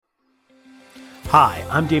Hi,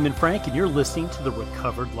 I'm Damon Frank, and you're listening to the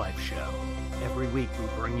Recovered Life Show. Every week, we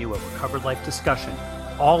bring you a Recovered Life discussion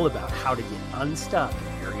all about how to get unstuck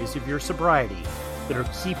in areas of your sobriety that are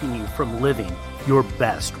keeping you from living your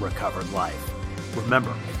best recovered life.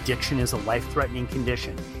 Remember, addiction is a life-threatening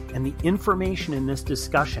condition, and the information in this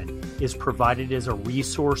discussion is provided as a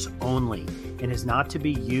resource only and is not to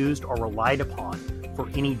be used or relied upon for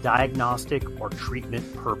any diagnostic or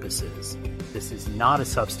treatment purposes. This is not a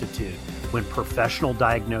substitute when professional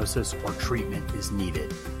diagnosis or treatment is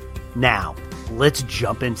needed. Now, let's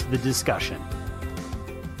jump into the discussion.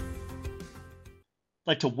 I'd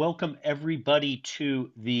like to welcome everybody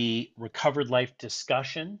to the Recovered Life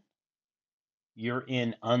discussion. You're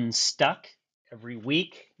in Unstuck every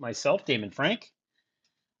week. Myself, Damon Frank,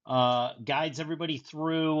 guides everybody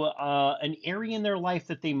through an area in their life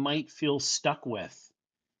that they might feel stuck with.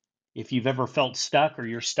 If you've ever felt stuck or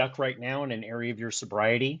you're stuck right now in an area of your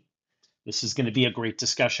sobriety, this is going to be a great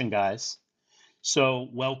discussion, guys. So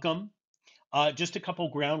welcome. Just a couple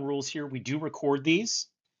ground rules here. We do record these.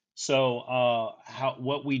 So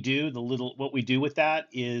what we do with that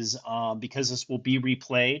is because this will be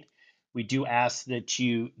replayed, we do ask that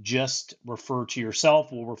you just refer to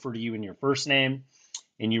yourself. We'll refer to you in your first name,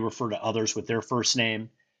 and you refer to others with their first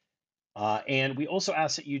name. And we also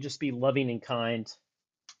ask that you just be loving and kind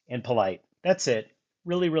and polite. That's it.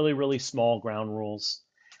 Really, really, really small ground rules.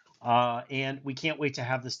 And we can't wait to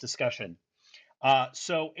have this discussion.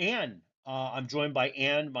 So Anne, I'm joined by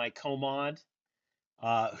Anne, my co-mod,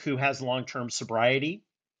 who has long-term sobriety.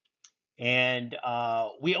 And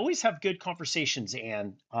we always have good conversations,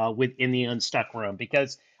 Anne, within the Unstuck room,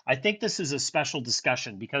 because I think this is a special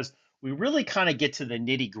discussion because we really kind of get to the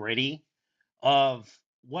nitty-gritty of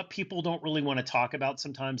what people don't really want to talk about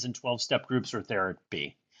sometimes in 12-step groups or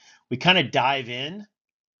therapy. We kind of dive in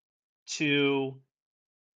to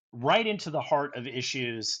right into the heart of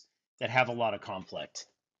issues that have a lot of conflict.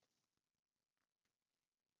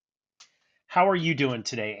 How are you doing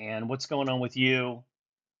today, Anne? What's going on with you?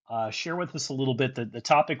 Share with us a little bit. The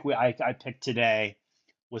topic I picked today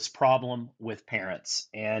was problem with parents.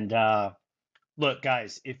 And look,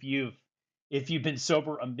 guys, if you've been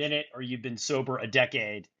sober a minute or you've been sober a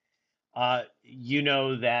decade, you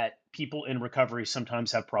know that people in recovery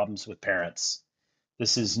sometimes have problems with parents.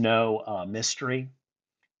 This is no mystery.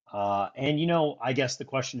 And I guess the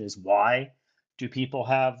question is, why do people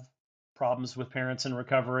have problems with parents in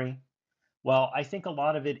recovery? Well, I think a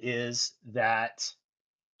lot of it is that,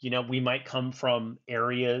 we might come from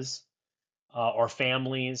areas or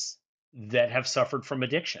families that have suffered from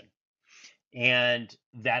addiction. And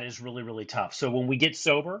that is really, really tough. So when we get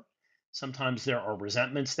sober, sometimes there are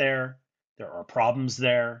resentments there, there are problems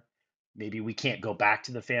there. Maybe we can't go back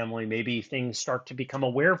to the family. Maybe things start to become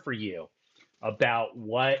aware for you about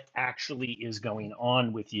what actually is going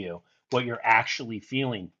on with you, what you're actually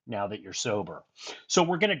feeling now that you're sober. So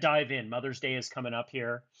we're going to dive in. Mother's Day is coming up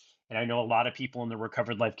here. And I know a lot of people in the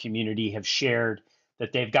Recovered Life community have shared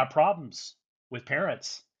that they've got problems with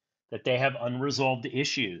parents, that they have unresolved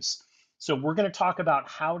issues. So we're going to talk about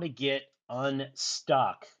how to get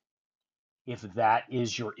unstuck if that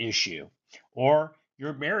is your issue, or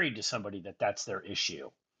you're married to somebody that's their issue,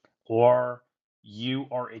 or you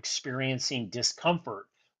are experiencing discomfort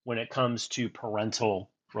when it comes to parental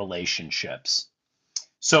relationships.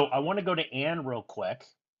 So I want to go to Anne real quick.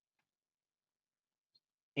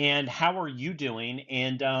 And how are you doing?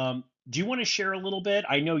 And do you want to share a little bit?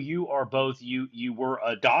 I know you are both, you were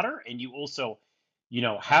a daughter and you also,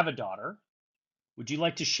 have a daughter. Would you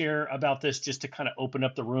like to share about this just to kind of open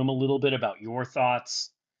up the room a little bit about your thoughts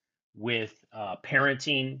with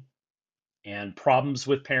parenting and problems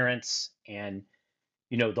with parents and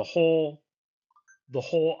the whole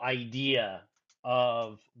idea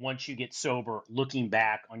of once you get sober, looking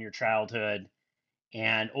back on your childhood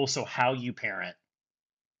and also how you parent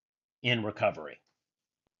in recovery?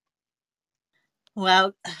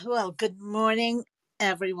 Well, good morning,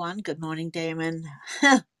 everyone. Good morning, Damon.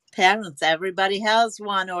 Parents, everybody has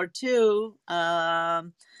one or two.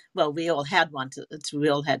 Well, we all had one. We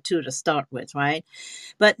all had two to start with, right?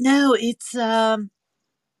 But no, it's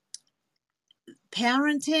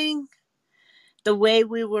parenting. The way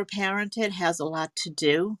we were parented has a lot to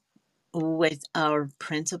do with our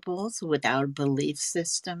principles, with our belief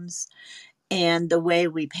systems, and the way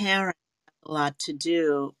we parent has a lot to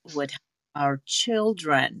do with how our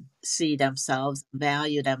children see themselves,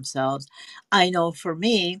 value themselves. I know for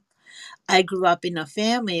me, I grew up in a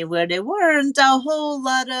family where there weren't a whole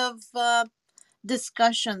lot of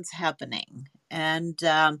discussions happening. And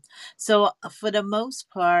so, for the most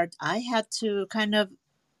part, I had to kind of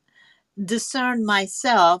discern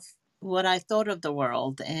myself what I thought of the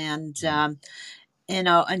world. And Mm.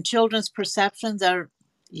 and children's perceptions are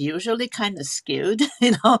usually kind of skewed.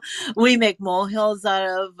 We make molehills out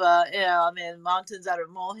of I mean mountains out of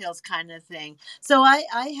molehills kind of thing. So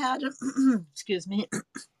I had excuse me,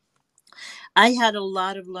 I had a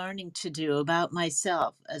lot of learning to do about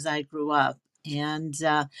myself as I grew up. And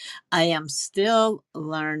I am still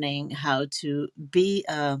learning how to be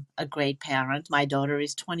a great parent. My daughter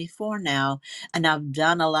is 24 now, and I've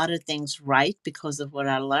done a lot of things right because of what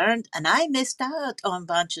I learned. And I missed out on a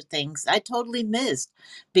bunch of things I totally missed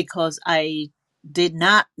because I did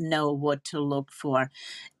not know what to look for.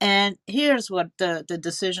 And here's what the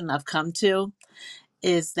decision I've come to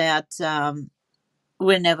is that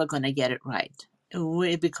we're never going to get it right.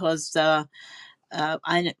 Because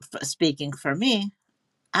speaking for me,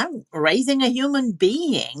 I'm raising a human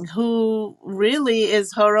being who really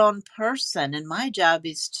is her own person, and my job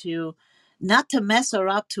is to not to mess her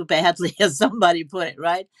up too badly, as somebody put it,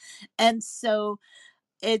 right? And so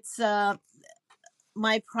it's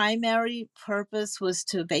my primary purpose was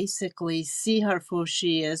to basically see her for who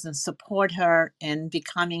she is and support her in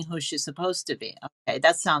becoming who she's supposed to be. Okay,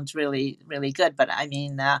 that sounds really, really good, but I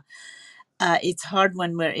mean, it's hard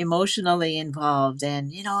when we're emotionally involved,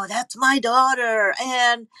 and that's my daughter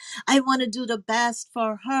and I want to do the best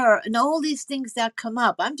for her and all these things that come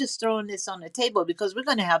up. I'm just throwing this on the table because we're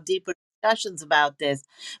going to have deeper discussions about this.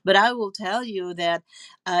 But I will tell you that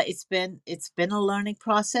it's been a learning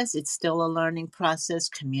process. It's still a learning process.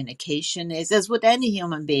 Communication is as with any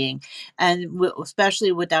human being, and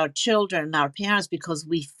especially with our children, our parents, because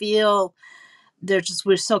we feel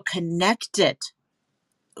we're so connected.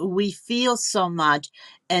 We feel so much,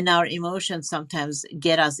 and our emotions sometimes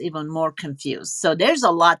get us even more confused. So there's a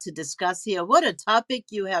lot to discuss here. What a topic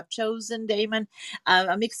you have chosen, Damon.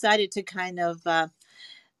 I'm excited to kind of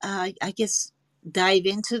I guess dive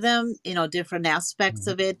into them, different aspects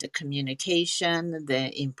Mhm. of it, the communication,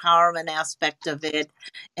 the empowerment aspect of it,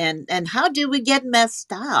 and how do we get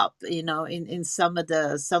messed up, in some of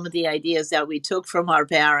the ideas that we took from our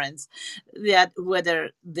parents, that whether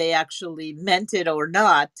they actually meant it or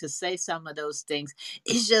not to say some of those things.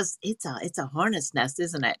 It's a hornet's nest,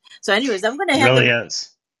 isn't it? So anyways, I'm going to It hand the really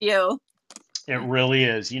is. you. It really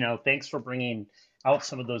is. Thanks for bringing out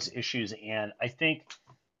some of those issues. And I think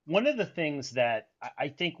one of the things that I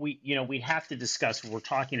think we have to discuss when we're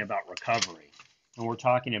talking about recovery and we're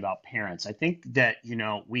talking about parents. I think that,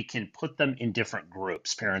 we can put them in different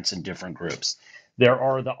groups, parents in different groups. There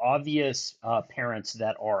are the obvious parents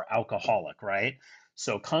that are alcoholic, right?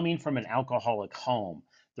 So coming from an alcoholic home,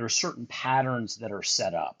 there are certain patterns that are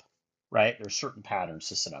set up, right? There's certain patterns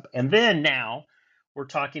to set up. And then now we're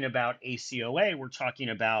talking about ACOA, we're talking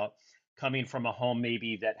about coming from a home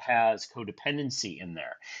maybe that has codependency in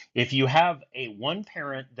there. If you have a one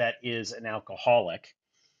parent that is an alcoholic,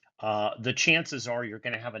 the chances are you're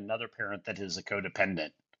going to have another parent that is a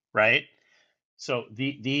codependent, right? So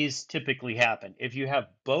these typically happen. If you have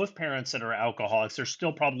both parents that are alcoholics, there's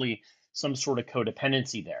still probably some sort of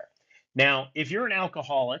codependency there. Now, if you're an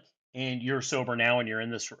alcoholic and you're sober now and you're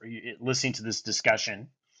in this listening to this discussion,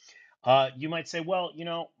 you might say, well,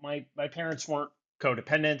 my parents weren't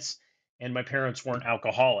codependents and my parents weren't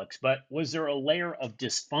alcoholics, but was there a layer of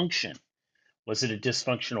dysfunction? Was it a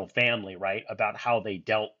dysfunctional family, right? About how they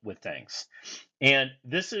dealt with things. And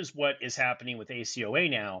this is what is happening with ACOA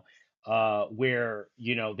now, where,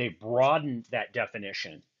 they've broadened that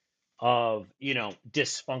definition of,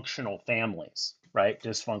 dysfunctional families, right?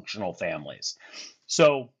 Dysfunctional families.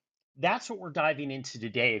 So that's what we're diving into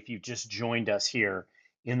today. If you've just joined us here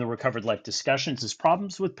in the Recovered Life discussions, is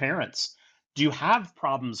problems with parents. Do you have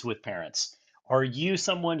problems with parents? Are you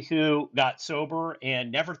someone who got sober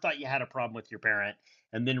and never thought you had a problem with your parent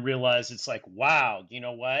and then realized it's like, wow, you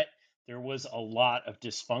know what? There was a lot of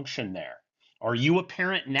dysfunction there. Are you a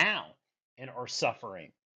parent now and are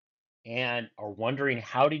suffering and are wondering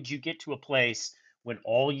how did you get to a place when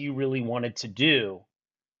all you really wanted to do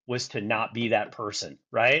was to not be that person,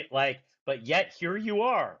 right? Like, but yet here you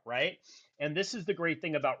are, right? And this is the great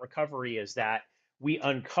thing about recovery is that we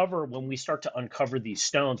uncover when we start to uncover these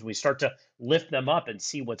stones, we start to lift them up and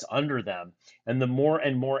see what's under them. And the more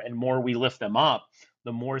and more and more we lift them up,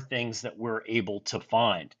 the more things that we're able to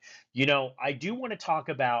find. I do want to talk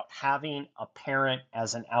about having a parent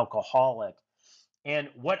as an alcoholic and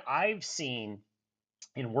what I've seen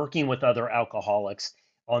in working with other alcoholics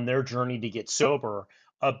on their journey to get sober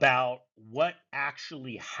about what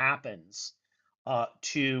actually happens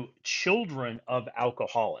to children of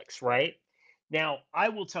alcoholics, right? Now, I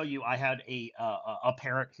will tell you, I had a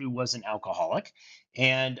parent who was an alcoholic,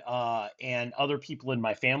 and other people in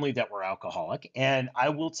my family that were alcoholic. And I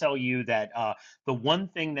will tell you that the one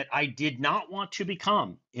thing that I did not want to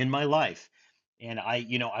become in my life, and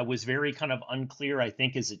I was very kind of unclear, I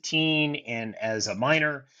think, as a teen and as a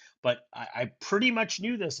minor, but I pretty much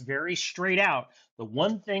knew this very straight out. The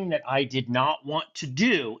one thing that I did not want to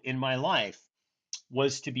do in my life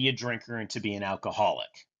was to be a drinker and to be an alcoholic.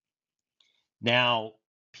 Now,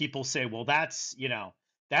 people say, well, that's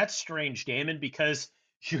strange, Damon, because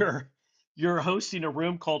you're you're hosting a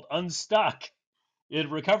room called Unstuck in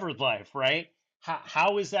recovered life, right?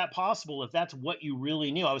 How is that possible if that's what you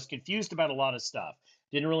really knew? I was confused about a lot of stuff.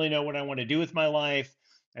 Didn't really know what I wanted to do with my life.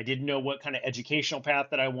 I didn't know what kind of educational path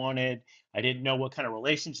that I wanted. I didn't know what kind of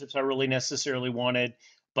relationships I really necessarily wanted.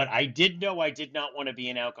 But I did know I did not want to be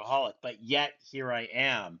an alcoholic. But yet here I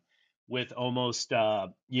am with almost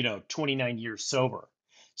 29 years sober.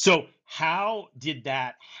 So how did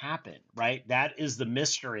that happen, right? That is the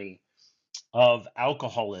mystery of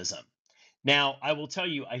alcoholism. Now, I will tell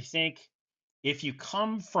you, I think if you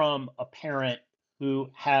come from a parent who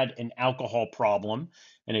had an alcohol problem,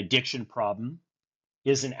 an addiction problem,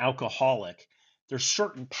 is an alcoholic, there's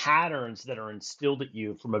certain patterns that are instilled at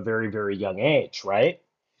you from a very, very young age, right?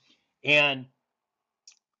 And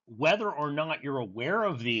whether or not you're aware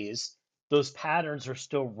of those patterns are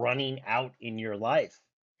still running out in your life.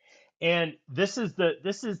 And this is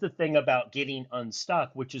the thing about getting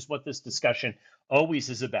unstuck, which is what this discussion always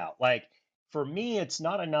is about. Like for me, it's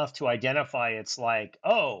not enough to identify it's like,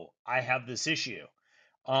 oh, I have this issue.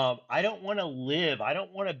 I don't want to live, I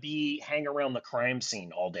don't want to be hang around the crime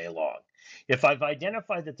scene all day long. If I've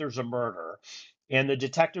identified that there's a murder and the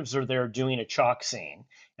detectives are there doing a chalk scene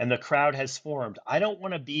and the crowd has formed, I don't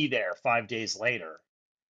want to be there 5 days later,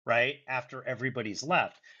 right? After everybody's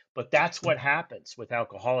left. But that's what happens with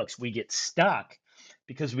alcoholics. We get stuck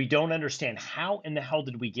because we don't understand how in the hell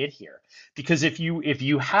did we get here? Because if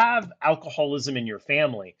you have alcoholism in your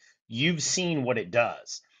family, you've seen what it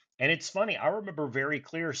does. And it's funny, I remember very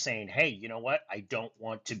clear saying, "Hey, you know what? I don't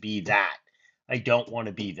want to be that. I don't want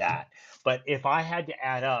to be that." But if I had to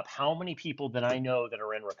add up how many people that I know that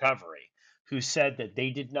are in recovery who said that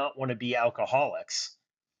they did not want to be alcoholics,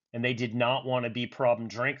 and they did not want to be problem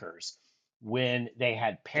drinkers when they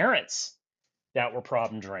had parents that were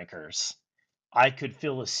problem drinkers, I could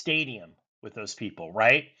fill a stadium with those people,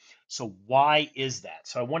 right? So why is that?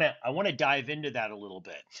 So I want to dive into that a little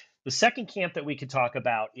bit. The second camp that we could talk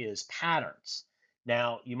about is patterns.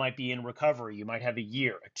 Now, you might be in recovery, you might have a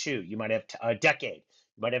year, a two, you might have a decade,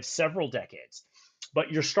 you might have several decades.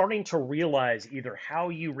 But you're starting to realize either how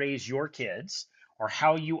you raise your kids or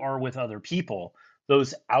how you are with other people,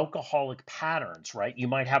 those alcoholic patterns, right? You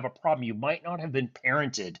might have a problem. You might not have been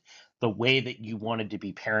parented the way that you wanted to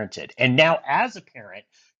be parented. And now, as a parent,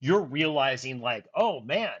 you're realizing, like, oh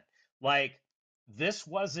man, like this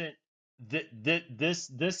wasn't.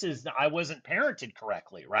 This is I wasn't parented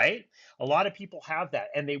correctly, right? A lot of people have that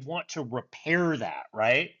and they want to repair that,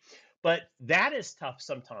 right? But that is tough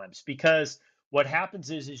sometimes because what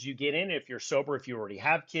happens is you get in, if you're sober, if you already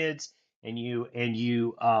have kids, and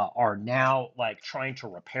you are now like trying to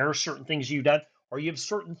repair certain things you've done, or you have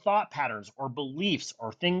certain thought patterns or beliefs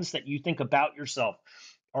or things that you think about yourself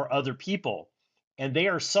or other people, and they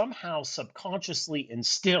are somehow subconsciously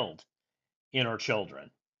instilled in our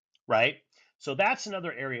children, right? So that's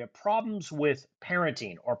another area. Problems with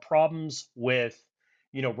parenting or problems with,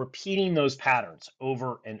 repeating those patterns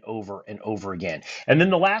over and over and over again. And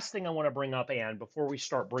then the last thing I want to bring up, Anne, before we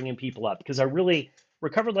start bringing people up, because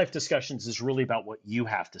Recovered Life Discussions is really about what you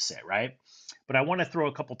have to say, right? But I want to throw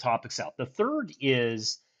a couple topics out. The third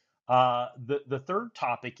is the third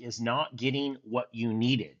topic is not getting what you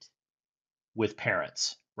needed with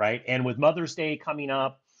parents, right? And with Mother's Day coming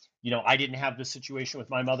up, I didn't have this situation with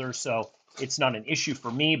my mother, so it's not an issue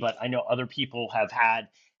for me, but I know other people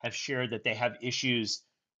have shared that they have issues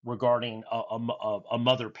regarding a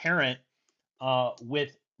mother parent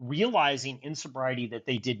with realizing in sobriety that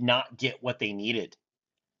they did not get what they needed.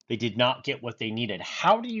 They did not get what they needed.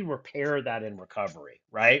 How do you repair that in recovery,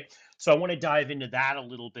 right? So I want to dive into that a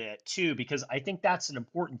little bit too, because I think that's an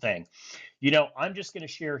important thing. I'm just going to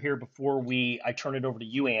share here before I turn it over to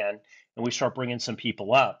you, Ann, and we start bringing some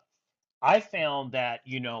people up. I found that,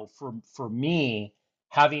 for me,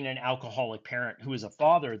 having an alcoholic parent who is a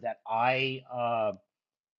father that I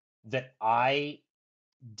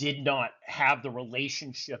did not have the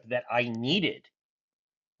relationship that I needed,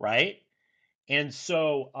 right? And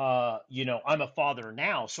so, I'm a father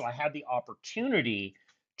now, so I had the opportunity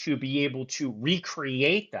to be able to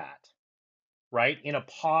recreate that, right? In a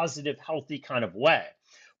positive, healthy kind of way.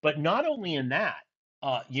 But not only in that,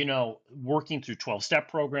 working through 12 step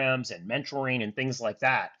programs and mentoring and things like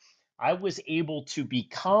that, I was able to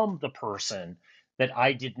become the person that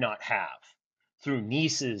I did not have through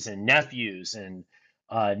nieces and nephews and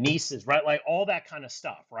nieces, right? Like all that kind of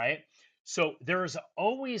stuff, right? So there's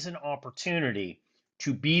always an opportunity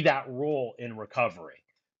to be that role in recovery.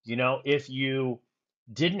 If you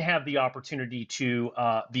didn't have the opportunity to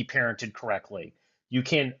be parented correctly, you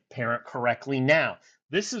can parent correctly now.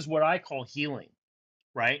 This is what I call healing,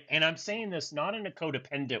 right? And I'm saying this not in a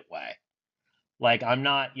codependent way. Like I'm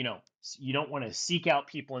not, you don't want to seek out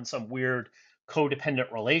people in some weird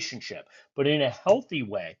codependent relationship, but in a healthy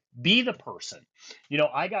way, be the person.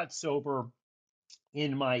 I got sober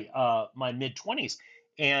in my mid 20s,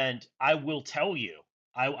 and I will tell you,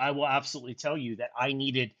 I will absolutely tell you that I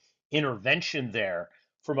needed intervention there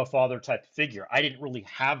from a father type figure. I didn't really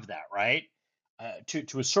have that, right?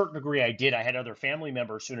 To a certain degree, I did. I had other family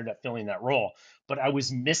members who ended up filling that role, but I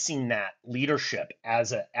was missing that leadership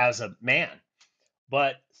as a man.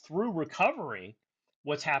 But through recovery,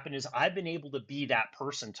 what's happened is I've been able to be that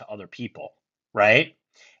person to other people, right?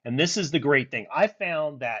 And this is the great thing. I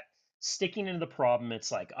found that sticking into the problem,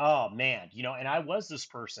 it's like, oh man, and I was this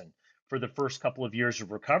person for the first couple of years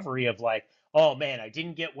of recovery of like, oh man, I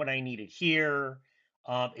didn't get what I needed here.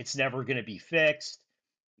 It's never going to be fixed.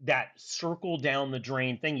 That circle down the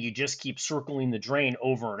drain thing, you just keep circling the drain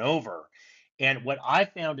over and over. And what I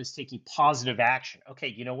found is taking positive action. Okay,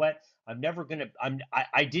 you know what? I'm never gonna.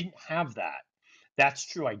 I didn't have that. That's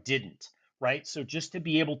true. I didn't. Right. So just to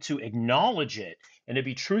be able to acknowledge it and to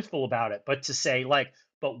be truthful about it, but to say like,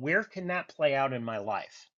 but where can that play out in my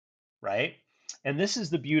life? Right. And this is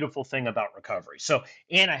the beautiful thing about recovery. So,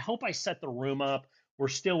 Anne, I hope I set the room up. We're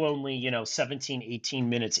still only, 17, 18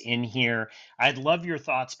 minutes in here. I'd love your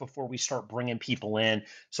thoughts before we start bringing people in.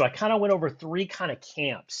 So I kind of went over three kind of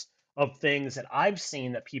camps of things that I've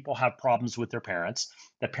seen that people have problems with their parents,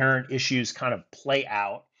 the parent issues kind of play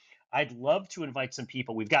out. I'd love to invite some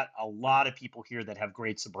people. We've got a lot of people here that have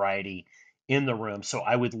great sobriety in the room. So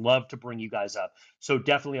I would love to bring you guys up. So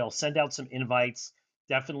definitely I'll send out some invites.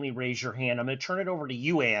 Definitely raise your hand. I'm going to turn it over to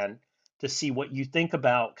you, Ann, to see what you think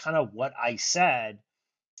about kind of what I said.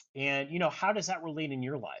 And, how does that relate in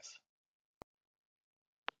your life?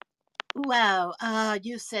 Wow,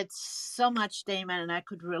 you said so much, Damon, and I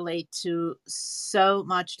could relate to so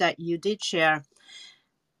much that you did share.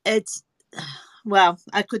 It's, well,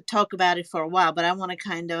 I could talk about it for a while, but I want to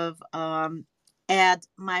kind of add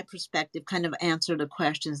my perspective, kind of answer the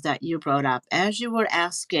questions that you brought up. As you were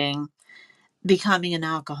asking, becoming an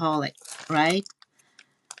alcoholic, right?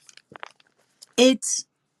 It's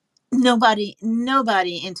nobody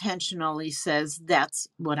intentionally says that's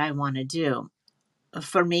what I want to do.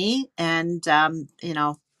 For me, and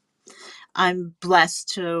I'm blessed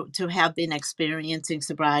to have been experiencing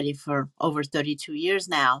sobriety for over 32 years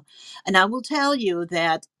now. And I will tell you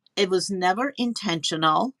that it was never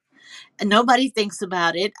intentional. And nobody thinks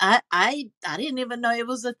about it. I didn't even know it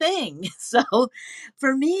was a thing. So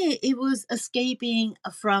for me, it was escaping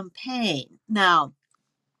from pain. Now,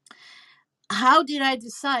 how did I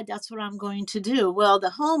decide that's what I'm going to do? Well,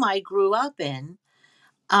 the home I grew up in,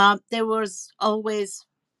 there was always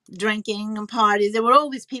drinking and parties. There were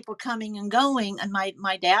always people coming and going, and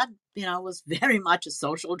my dad, was very much a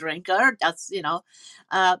social drinker. That's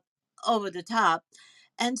uh, over the top,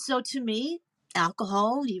 and so to me,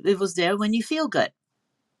 alcohol it was there when you feel good.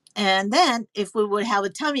 And then, if we would have a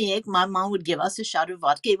tummy ache, my mom would give us a shot of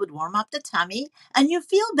vodka. It would warm up the tummy, and you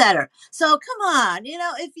feel better. So come on,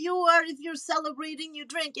 if you're celebrating, you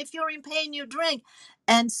drink. If you're in pain, you drink.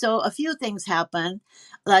 And so a few things happen.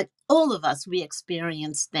 Like all of us, we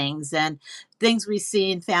experience things and things we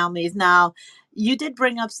see in families. Now, you did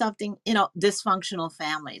bring up something, dysfunctional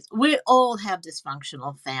families. We all have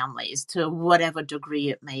dysfunctional families to whatever degree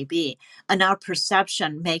it may be, and our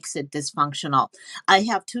perception makes it dysfunctional. I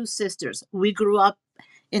have two sisters. We grew up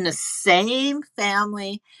in the same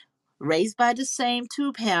family, raised by the same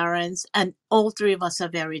two parents, and all three of us are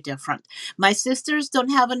very different. My sisters don't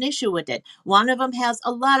have an issue with it. One of them has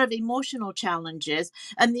a lot of emotional challenges,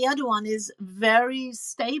 and the other one is very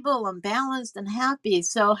stable and balanced and happy.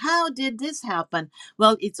 So, how did this happen?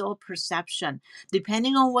 Well, it's all perception.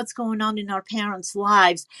 Depending on what's going on in our parents'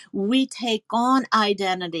 lives, we take on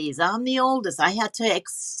identities. I'm the oldest. I had to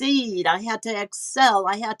exceed, I had to excel,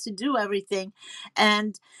 I had to do everything.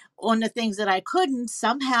 And on the things that I couldn't,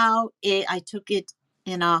 somehow I took it,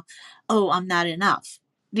 oh, I'm not enough.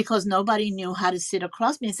 because nobody knew how to sit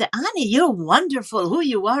across me and say, Annie, you're wonderful. Who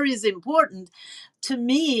you are is important. To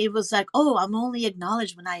me, it was like, oh, I'm only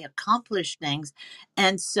acknowledged when I accomplish things.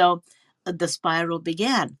 And so the spiral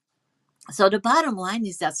began. So the bottom line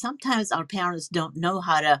is that sometimes our parents don't know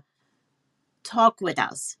how to talk with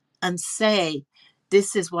us and say,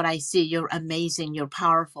 this is what I see. You're amazing. You're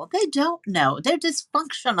powerful. They don't know. They're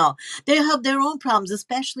dysfunctional. They have their own problems,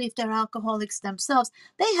 especially if they're alcoholics themselves.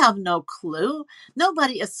 They have no clue.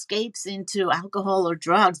 Nobody escapes into alcohol or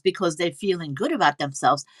drugs because they're feeling good about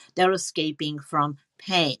themselves. They're escaping from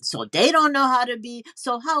pain. So they don't know how to be.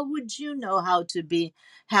 So, how would you know how to be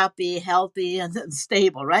happy, healthy, and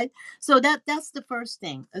stable, right? So, that's the first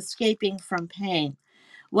thing, escaping from pain.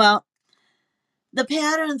 Well, the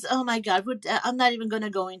patterns, oh my God, I'm not even going to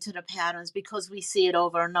go into the patterns because we see it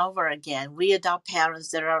over and over again. We adopt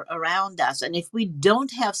patterns that are around us. And if we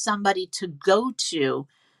don't have somebody to go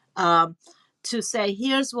um, to say,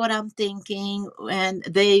 here's what I'm thinking, and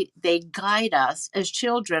they guide us as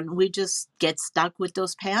children, we just get stuck with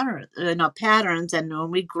those patterns. And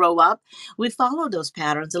when we grow up, we follow those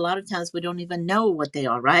patterns. A lot of times we don't even know what they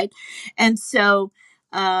are, right? And so,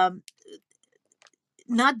 um,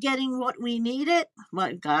 not getting what we needed,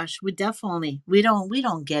 my gosh, we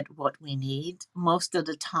don't get what we need most of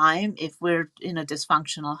the time if we're in a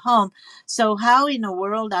dysfunctional home. So how in the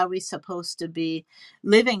world are we supposed to be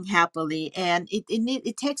living happily? And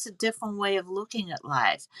it takes a different way of looking at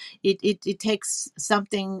life. It takes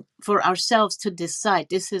something for ourselves to decide,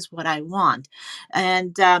 this is what I want.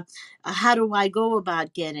 And how do I go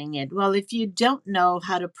about getting it? Well, if you don't know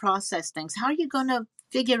how to process things, how are you going to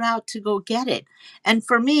figure out to go get it? And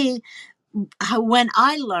for me, when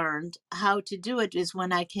I learned how to do it is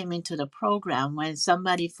when I came into the program, when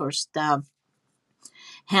somebody first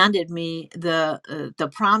handed me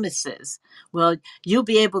the promises. Well, you'll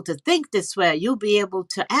be able to think this way, you'll be able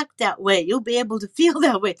to act that way, you'll be able to feel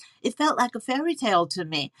that way. It felt like a fairy tale to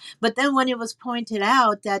me. But then when it was pointed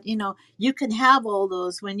out that, you can have all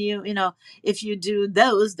those when if you do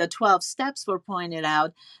those, the 12 steps were pointed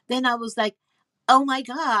out, then I was like, oh my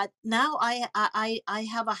God, now I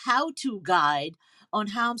have a how-to guide on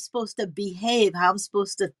how I'm supposed to behave, how I'm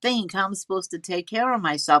supposed to think, how I'm supposed to take care of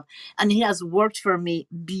myself. And he has worked for me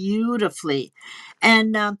beautifully.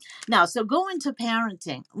 And now, so going to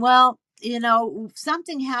parenting. Well,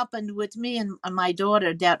 something happened with me and my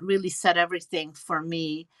daughter that really set everything for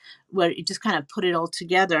me, where it just kind of put it all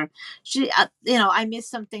together. I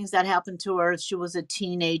missed some things that happened to her. She was a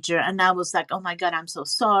teenager, and I was like, "Oh my God, I'm so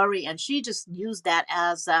sorry." And she just used that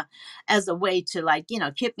as a way to, like,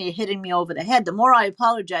 keep me hitting me over the head. The more I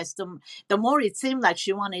apologized, the more it seemed like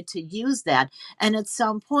she wanted to use that. And at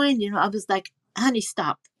some point, I was like, "Honey,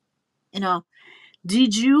 stop. You know,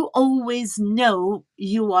 did you always know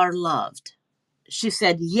you are loved?" She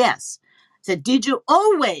said, "Yes." I said, "Did you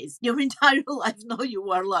always, your entire life, know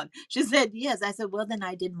you are loved?" She said, "Yes." I said, "Well, then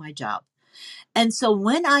I did my job." And so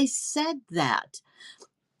when I said that,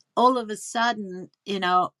 all of a sudden,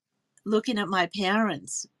 looking at my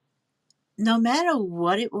parents, no matter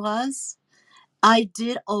what it was, I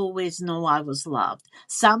did always know I was loved.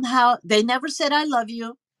 Somehow, they never said I love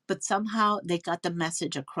you, but somehow they got the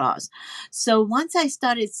message across. So once I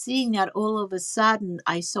started seeing that, all of a sudden,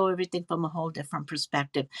 I saw everything from a whole different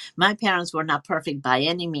perspective. My parents were not perfect by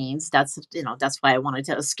any means. That's why I wanted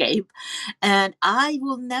to escape. And I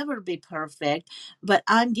will never be perfect, but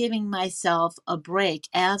I'm giving myself a break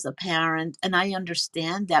as a parent. And I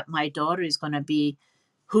understand that my daughter is going to be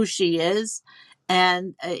who she is.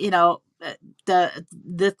 And,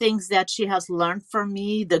 the things that she has learned from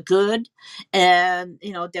me, the good, and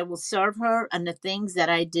that will serve her, and the things that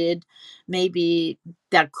I did maybe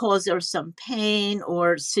that caused her some pain,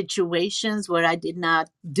 or situations where I did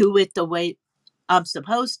not do it the way I'm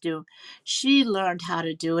supposed to, she learned how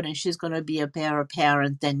to do it, and she's going to be a better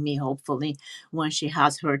parent than me, hopefully, when she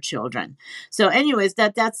has her children. So anyways,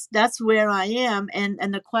 that's where I am.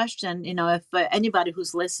 And the question, if anybody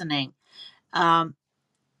who's listening, um,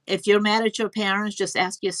 if you're mad at your parents, just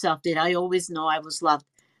ask yourself, did I always know I was loved,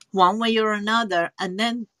 one way or another? And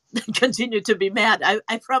then continue to be mad.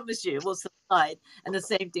 I promise you it will subside. And the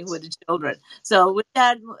same thing with the children. So with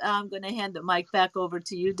that, I'm going to hand the mic back over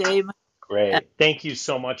to you, Dave. Great. Thank you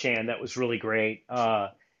so much, Ann. That was really great.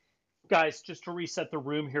 Guys, just to reset the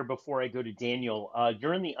room here before I go to Daniel,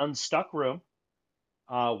 you're in the Unstuck room.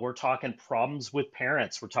 We're talking problems with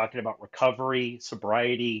parents. We're talking about recovery,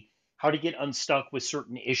 sobriety, how to get unstuck with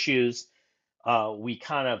certain issues. We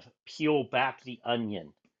kind of peel back the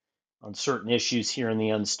onion on certain issues here in the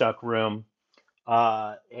Unstuck room.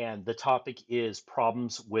 And the topic is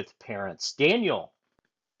problems with parents. Daniel,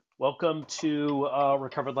 Welcome to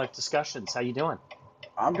Recovered Life Discussions. How you doing?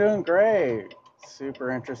 I'm doing great.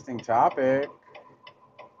 Super interesting topic.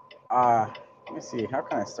 Uh, Let me see. How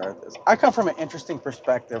can I start this? I come from an interesting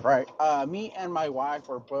perspective, right? Me and my wife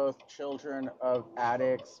were both children of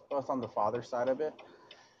addicts, both on the father side of it.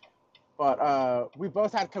 But we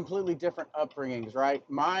both had completely different upbringings, right?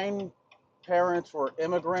 Mine parents were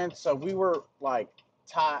immigrants, so we were like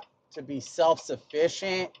taught to be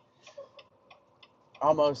self-sufficient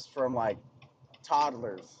almost from like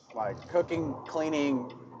toddlers, like cooking,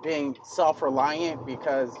 cleaning, being self-reliant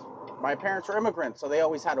because my parents were immigrants, so they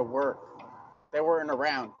always had to work. They weren't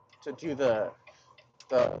around to do the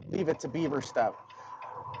leave it to beaver stuff.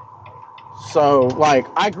 So like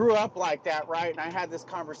I grew up like that, right? And I had this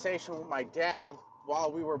conversation with my dad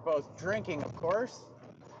while we were both drinking, of course.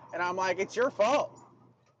 And I'm like, it's your fault.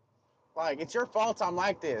 Like it's your fault I'm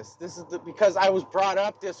like this. Because I was brought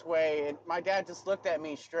up this way. And my dad just looked at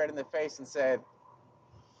me straight in the face and said,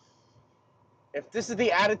 if this is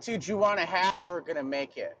the attitude you want to have, we're gonna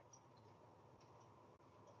make it.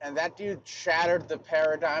 And that dude shattered the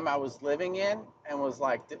paradigm I was living in and was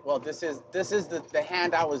like, well, this is the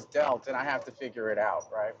hand I was dealt, and I have to figure it out,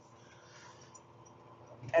 right?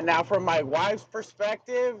 And now, from my wife's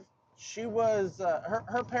perspective, she was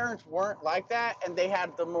her parents weren't like that, and they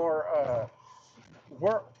had the more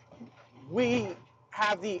work. We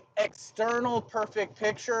have the external perfect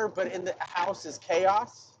picture, but in the house is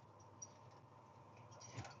chaos,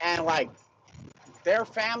 and like their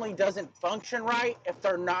family doesn't function right if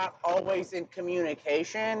they're not always in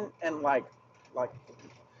communication and like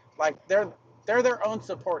they're their own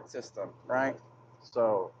support system, right?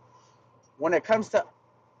 So when it comes to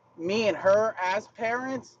me and her as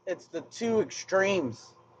parents, it's the two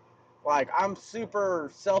extremes. Like I'm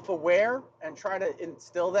super self-aware and try to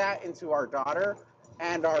instill that into our daughter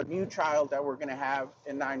and our new child that we're going to have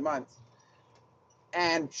in 9 months.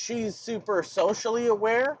 And she's super socially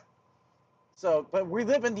aware. So, but we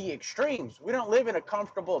live in the extremes. We don't live in a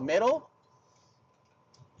comfortable middle.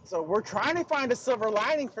 So we're trying to find a silver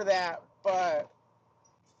lining for that. But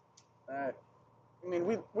I mean,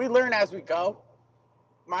 we learn as we go.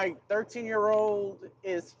 My 13-year-old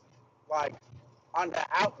is like on the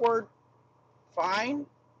outward fine,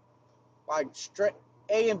 like straight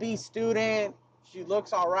A and B student. She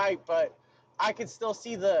looks all right, but I could still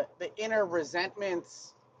see the inner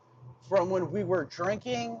resentments from when we were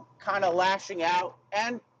drinking, kind of lashing out,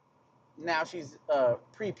 and now she's a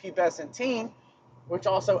prepubescent teen, which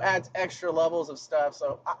also adds extra levels of stuff.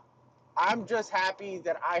 So I'm just happy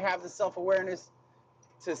that I have the self awareness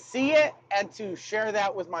to see it and to share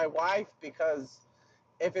that with my wife, because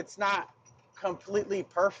if it's not completely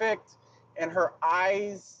perfect in her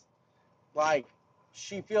eyes, like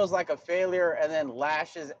she feels like a failure and then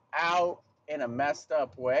lashes out in a messed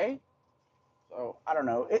up way. So I don't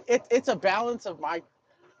know. It's a balance of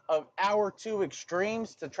our two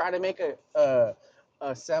extremes to try to make a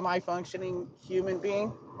semi functioning human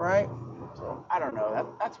being, right? So I don't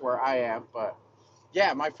know. That's where I am. But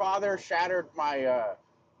yeah, my father shattered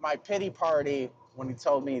my pity party when he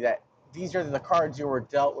told me that these are the cards you were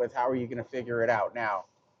dealt with. How are you going to figure it out now?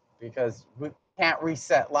 Because we can't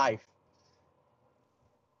reset life.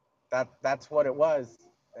 That's what it was.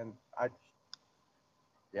 And I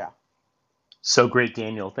yeah. So great,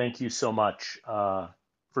 Daniel. Thank you so much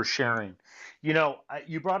for sharing.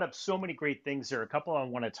 You brought up so many great things there. A couple I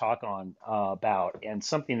want to talk on about, and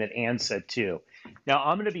something that Ann said too. Now,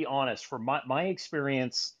 I'm going to be honest. From my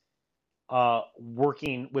experience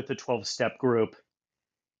working with the 12-step group,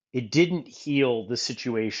 it didn't heal the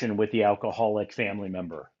situation with the alcoholic family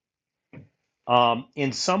member.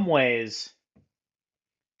 In some ways,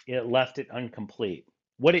 it left it incomplete.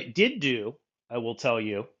 What it did do, I will tell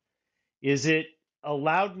you, is it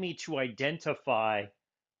allowed me to identify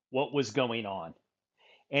what was going on.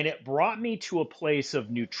 And it brought me to a place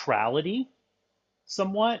of neutrality,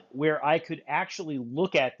 somewhat, where I could actually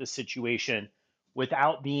look at the situation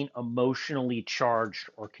without being emotionally charged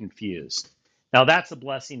or confused. Now, that's a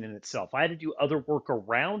blessing in itself. I had to do other work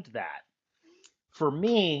around that. For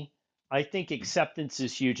me, I think acceptance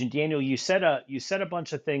is huge. And Daniel, you said a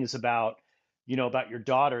bunch of things about your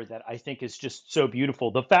daughter that I think is just so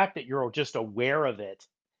beautiful. The fact that you're just aware of it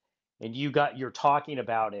and you're talking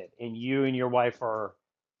about it and you and your wife are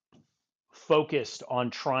focused on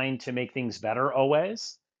trying to make things better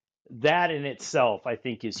always, that in itself I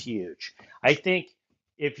think is huge. I think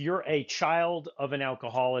if you're a child of an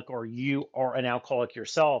alcoholic or you are an alcoholic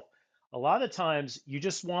yourself, a lot of times you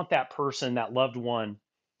just want that person, that loved one,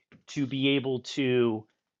 to be able to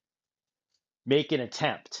make an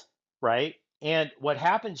attempt, right? And what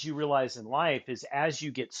happens, you realize in life, is as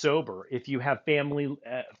you get sober, if you have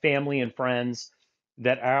family and friends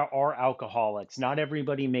that are alcoholics, not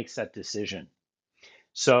everybody makes that decision.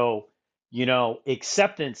 So,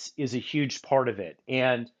 acceptance is a huge part of it.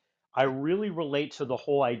 And I really relate to the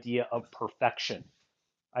whole idea of perfection.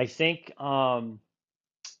 I think,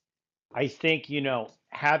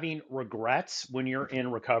 having regrets when you're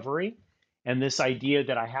in recovery and this idea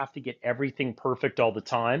that I have to get everything perfect all the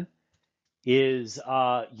time is,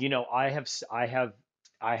 I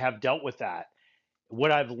have dealt with that.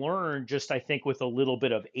 What I've learned, just I think with a little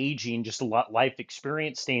bit of aging, just a lot life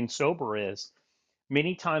experience, staying sober, is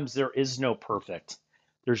many times there is no perfect.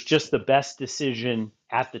 There's just the best decision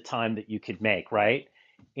at the time that you could make, right?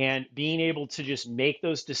 And being able to just make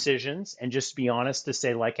those decisions and just be honest to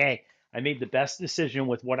say, like, hey, I made the best decision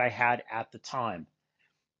with what I had at the time.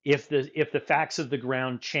 If the facts of the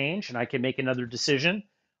ground change and I can make another decision,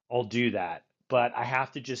 I'll do that. But I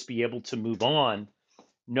have to just be able to move on,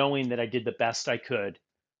 knowing that I did the best I could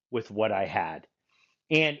with what I had.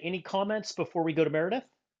 And any comments before we go to Meredith?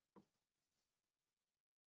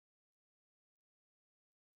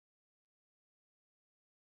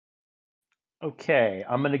 Okay,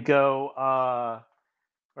 I'm gonna go.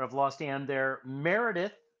 I've lost Ann there.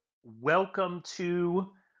 Meredith, welcome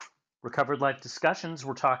to Recovered Life Discussions.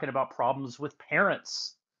 We're talking about problems with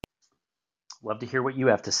parents. Love to hear what you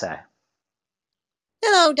have to say.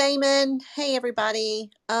 Hello, Damon. Hey,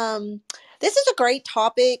 everybody. This is a great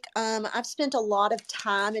topic. I've spent a lot of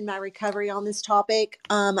time in my recovery on this topic.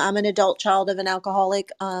 I'm an adult child of an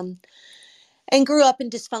alcoholic, and grew up in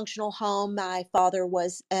dysfunctional home. My father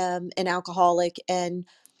was an alcoholic, and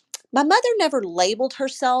my mother never labeled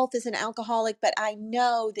herself as an alcoholic, but I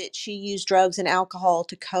know that she used drugs and alcohol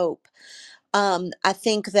to cope. I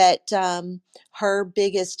think that her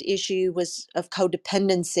biggest issue was of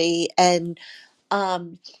codependency, and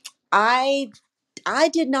um, I I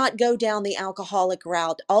did not go down the alcoholic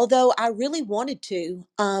route, although I really wanted to.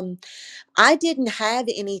 I didn't have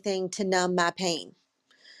anything to numb my pain.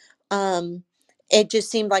 Um, it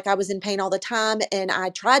just seemed like I was in pain all the time, and I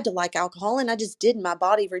tried to like alcohol, and I just didn't. My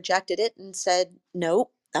body rejected it and said,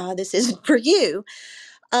 "Nope, this isn't for you."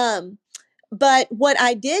 Um, but what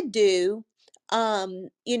I did do,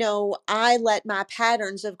 I let my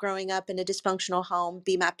patterns of growing up in a dysfunctional home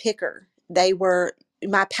be my picker. They were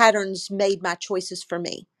my patterns made my choices for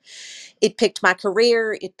me. It picked my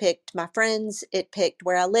career, it picked my friends, it picked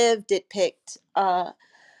where I lived, it picked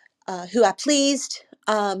who I pleased,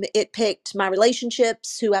 it picked my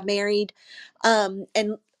relationships, who I married.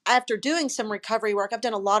 And after doing some recovery work, I've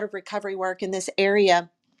done a lot of recovery work in this area.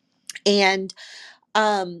 And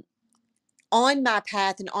um, on my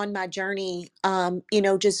path and on my journey,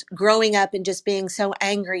 just growing up and just being so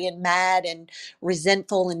angry and mad and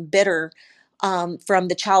resentful and bitter from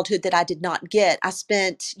the childhood that I did not get. I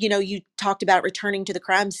spent, you talked about returning to the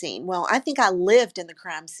crime scene. Well, I think I lived in the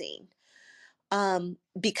crime scene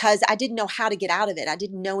because I didn't know how to get out of it. I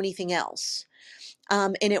didn't know anything else.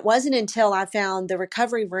 And it wasn't until I found the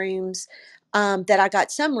recovery rooms that I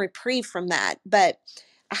got some reprieve from that. But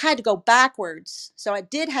I had to go backwards. So I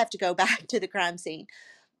did have to go back to the crime scene.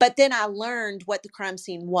 But then I learned what the crime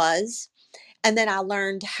scene was. And then I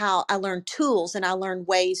learned tools and I learned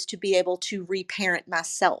ways to be able to reparent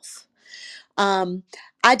myself. Um,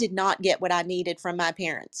 I did not get what I needed from my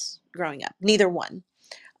parents growing up, neither one.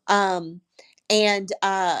 Um, and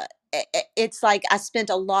it's like I spent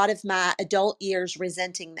a lot of my adult years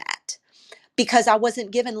resenting that because I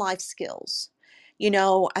wasn't given life skills.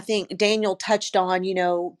 I think Daniel touched on,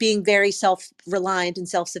 being very self reliant and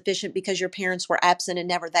self sufficient because your parents were absent and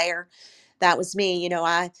never there. That was me.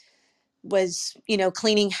 I was,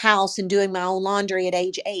 cleaning house and doing my own laundry at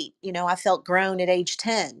age 8. I felt grown at age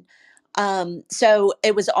 10. So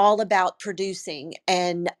it was all about producing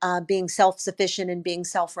and being self sufficient and being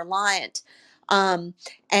self reliant. Um,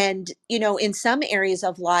 and, in some areas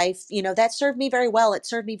of life, that served me very well. It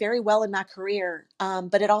served me very well in my career,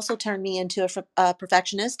 but it also turned me into a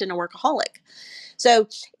perfectionist and a workaholic. So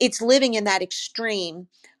it's living in that extreme.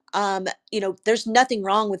 There's nothing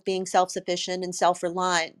wrong with being self sufficient and self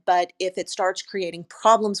reliant, but if it starts creating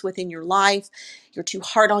problems within your life, you're too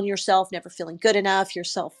hard on yourself, never feeling good enough,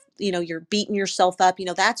 you're beating yourself up,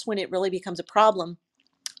 that's when it really becomes a problem.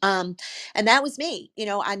 Um, and that was me.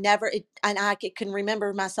 And I can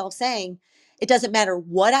remember myself saying, it doesn't matter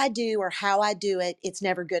what I do or how I do it, it's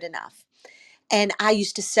never good enough. And I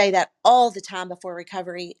used to say that all the time before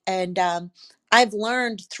recovery. And I've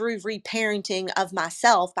learned through reparenting of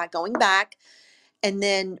myself by going back and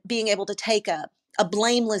then being able to take a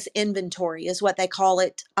blameless inventory, is what they call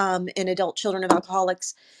it in adult children of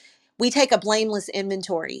alcoholics, We take a blameless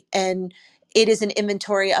inventory, and it is an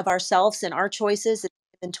inventory of ourselves and our choices, an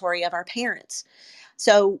inventory of our parents.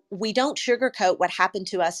 So we don't sugarcoat what happened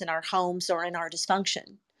to us in our homes or in our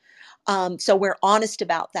dysfunction. So we're honest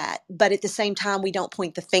about that, but at the same time, we don't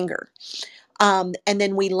point the finger. And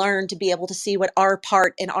then we learn to be able to see what our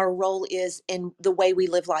part and our role is in the way we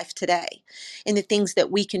live life today, and the things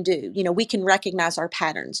that we can do. We can recognize our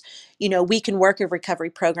patterns. We can work a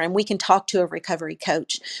recovery program. We can talk to a recovery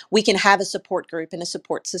coach. We can have a support group and a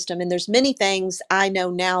support system. And there's many things I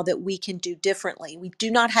know now that we can do differently. We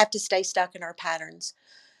do not have to stay stuck in our patterns.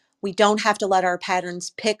 We don't have to let our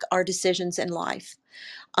patterns pick our decisions in life.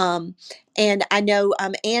 Um, and I know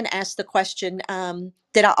Anne asked the question,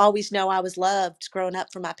 did I always know I was loved growing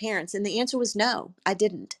up from my parents? And the answer was no, I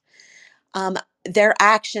didn't. Their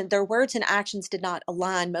words and actions did not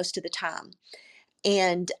align most of the time.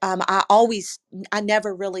 And I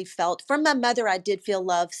never really felt from my mother. I did feel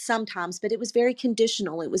love sometimes, but it was very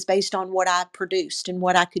conditional. It was based on what I produced and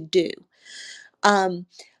what I could do. Um,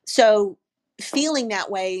 so feeling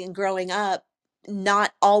that way and growing up,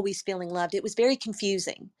 not always feeling loved, it was very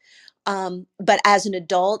confusing. But as an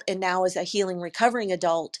adult, and now as a healing, recovering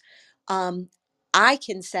adult, um, I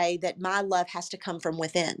can say that my love has to come from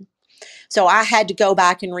within. So I had to go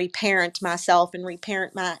back and reparent myself and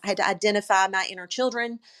I had to identify my inner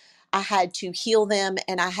children. I had to heal them,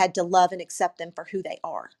 and I had to love and accept them for who they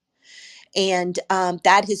are. And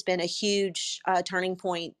that has been a huge turning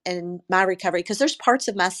point in my recovery, because there's parts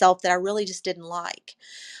of myself that I really just didn't like.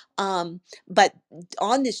 But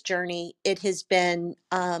on this journey, it's been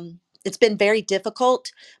very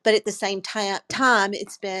difficult, but at the same time,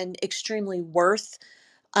 it's been extremely worth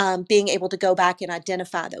being able to go back and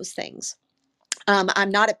identify those things.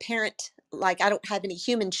 I'm not a parent, like I don't have any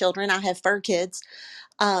human children. I have fur kids.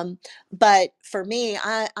 Um, but for me,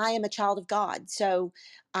 I am a child of God. So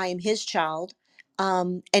I am his child.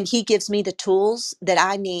 And he gives me the tools that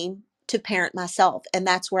I need to parent myself. And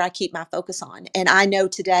that's where I keep my focus on. And I know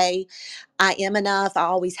today I am enough. I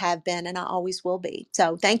always have been, and I always will be.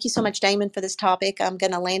 So thank you so much, Damon, for this topic. I'm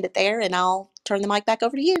going to land it there, and I'll turn the mic back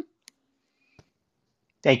over to you.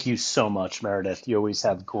 Thank you so much, Meredith. You always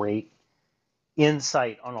have great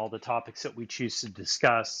insight on all the topics that we choose to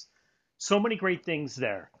discuss. So many great things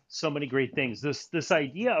there. So many great things. This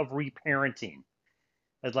idea of reparenting,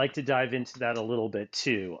 I'd like to dive into that a little bit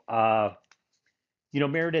too.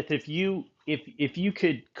 Meredith, if you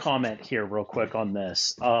could comment here real quick on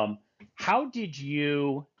this, how did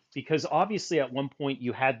you? Because obviously at one point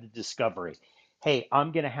you had the discovery, hey,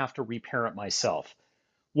 I'm going to have to reparent myself.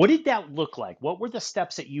 What did that look like? What were the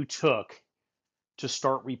steps that you took to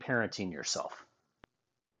start reparenting yourself?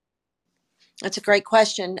 That's a great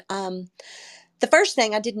question. The first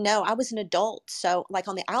thing, I didn't know I was an adult. So, like,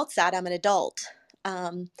 on the outside, I'm an adult.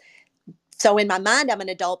 Um, so in my mind, I'm an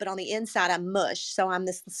adult, but on the inside, I'm mush. So I'm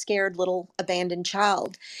this scared little abandoned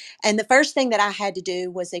child. And the first thing that I had to do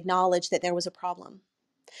was acknowledge that there was a problem.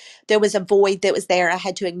 There was a void that was there. I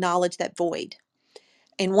had to acknowledge that void.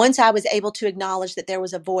 And once I was able to acknowledge that there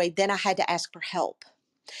was a void, then I had to ask for help.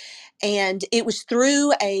 And it was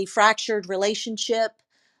through a fractured relationship,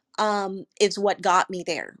 is what got me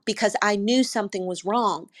there, because I knew something was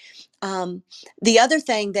wrong. Um, the other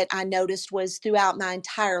thing that I noticed was throughout my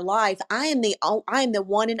entire life, I am the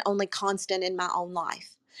one and only constant in my own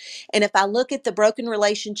life. And if I look at the broken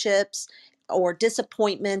relationships or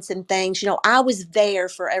disappointments and things, I was there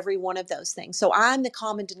for every one of those things. So I'm the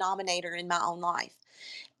common denominator in my own life.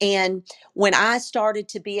 And when I started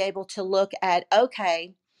to be able to look at,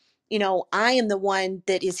 okay, I am the one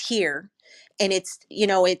that is here, and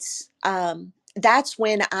that's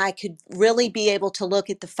when I could really be able to look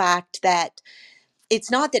at the fact that it's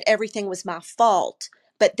not that everything was my fault,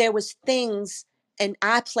 but there was things, and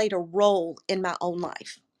I played a role in my own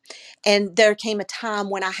life. And there came a time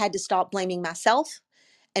when I had to stop blaming myself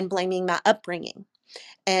and blaming my upbringing.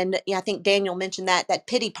 And yeah, I think Daniel mentioned that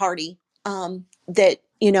pity party, that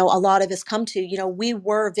a lot of us come to. We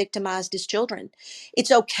were victimized as children.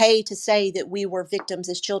 It's okay to say that we were victims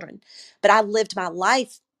as children, but I lived my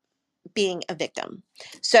life being a victim.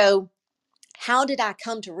 So how did I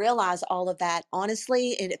come to realize all of that?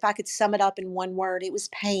 Honestly, and if I could sum it up in one word, it was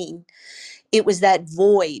pain. It was that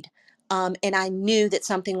void. And I knew that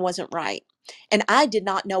something wasn't right. And I did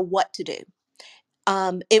not know what to do.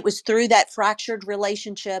 It was through that fractured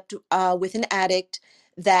relationship with an addict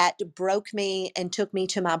that broke me and took me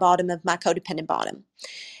to my bottom of my codependent bottom.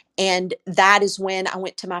 And that is when I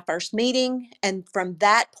went to my first meeting. And from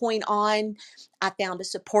that point on, I found a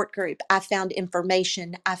support group. I found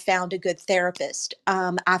information. I found a good therapist.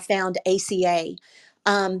 I found ACA.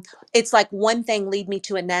 um, it's like one thing lead me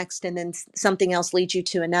to a next, and then something else leads you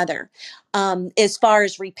to another. As far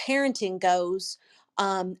as reparenting goes,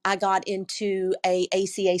 I got into a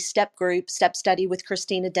ACA step group, step study with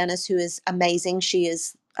Christina Dennis, who is amazing. She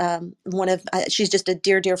is she's just a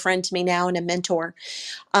dear, dear friend to me now and a mentor.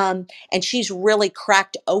 And she's really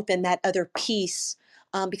cracked open that other piece,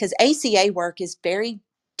 because ACA work is very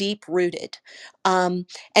deep rooted. And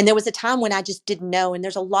there was a time when I just didn't know. And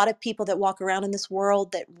there's a lot of people that walk around in this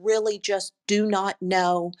world that really just do not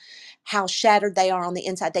know how shattered they are on the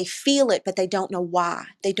inside. They feel it, but they don't know why.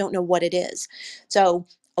 They don't know what it is. So,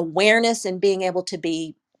 awareness and being able to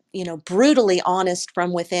be, brutally honest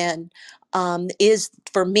from within, is,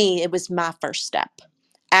 for me, it was my first step.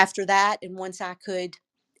 After that, and once I could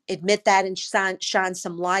admit that and shine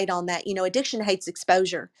some light on that, addiction hates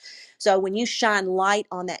exposure. So when you shine light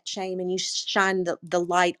on that shame and you shine the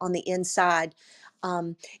light on the inside,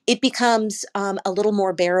 it becomes a little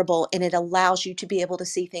more bearable, and it allows you to be able to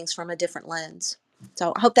see things from a different lens.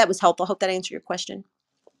 So I hope that was helpful. I hope that answered your question.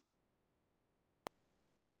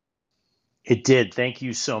 It did. Thank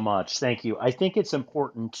you so much. Thank you. I think it's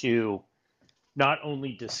important to not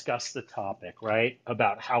only discuss the topic, right,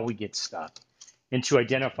 about how we get stuck and to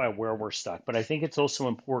identify where we're stuck, but I think it's also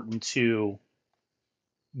important to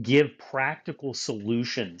give practical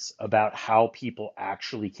solutions about how people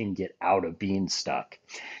actually can get out of being stuck.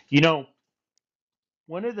 You know,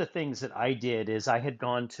 one of the things that I did is I had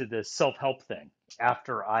gone to the self help thing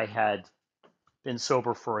after I had been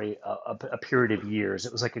sober for a period of years.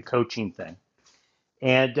 It was like a coaching thing.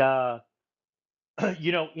 And,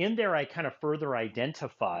 in there, I kind of further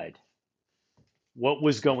identified what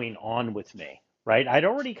was going on with me, right? I'd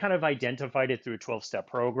already kind of identified it through a 12-step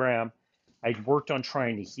program. I'd worked on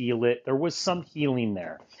trying to heal it. There was some healing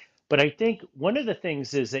there. But I think one of the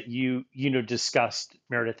things is that discussed,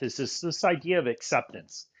 Meredith, is this idea of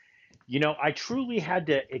acceptance. I truly had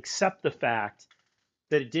to accept the fact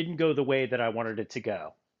that it didn't go the way that I wanted it to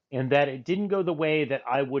go, and that it didn't go the way that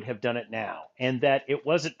I would have done it now, and that it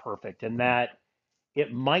wasn't perfect, and that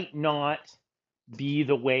it might not be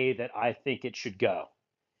the way that I think it should go,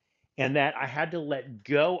 and that I had to let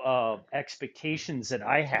go of expectations that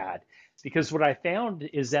I had, because what I found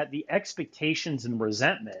is that the expectations and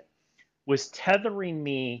resentment was tethering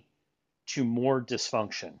me to more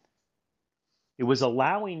dysfunction. It was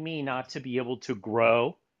allowing me not to be able to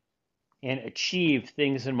grow and achieve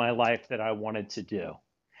things in my life that I wanted to do.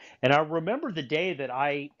 And I remember the day that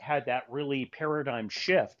I had that really paradigm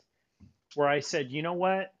shift where I said, you know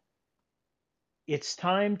what? It's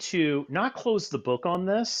time to not close the book on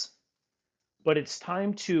this, but it's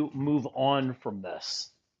time to move on from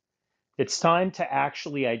this. It's time to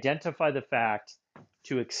actually identify the fact,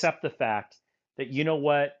 to accept the fact that, you know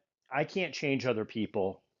what? I can't change other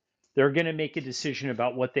people. They're going to make a decision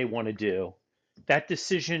about what they want to do. That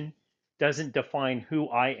decision doesn't define who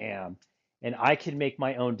I am, and I can make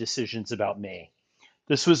my own decisions about me.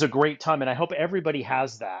 This was a great time, and I hope everybody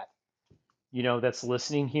has that, that's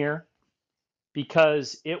listening here,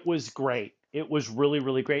 because it was great. It was really,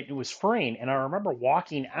 really great. It was freeing. And I remember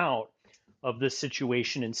walking out of this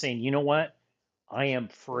situation and saying, you know what? I am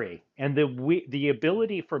free. And the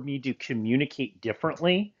ability for me to communicate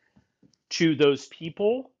differently to those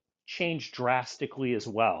people changed drastically as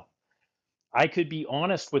well. I could be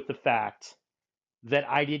honest with the fact that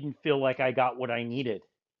I didn't feel like I got what I needed.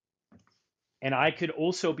 And I could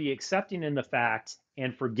also be accepting in the fact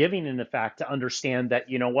and forgiving in the fact to understand that,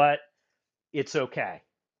 you know what? It's okay.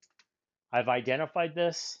 I've identified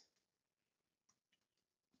this.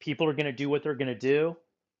 People are going to do what they're going to do,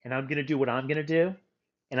 and I'm going to do what I'm going to do,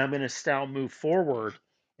 and I'm going to still move forward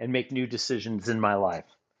and make new decisions in my life.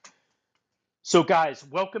 So, guys,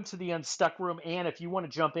 welcome to the Unstuck Room. And if you want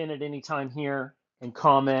to jump in at any time here and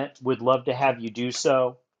comment, we'd love to have you do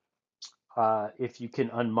so. If you can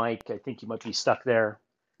unmic, I think you might be stuck there.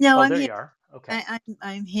 No, Oh, I'm there here. you are. Okay.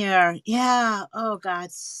 I'm here. Yeah. Oh God,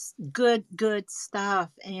 good stuff.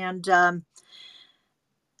 And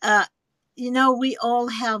uh, we all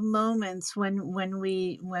have moments when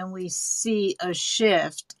we see a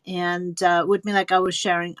shift, and with me, like I was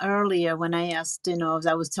sharing earlier, when I asked, as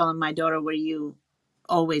I was telling my daughter, "Were you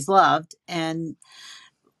always loved?" And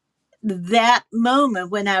that moment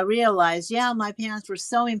when I realized, yeah, my parents were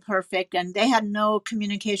so imperfect and they had no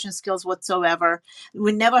communication skills whatsoever.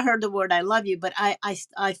 We never heard the word "I love you," but I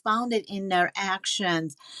found it in their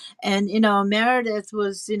actions. And Meredith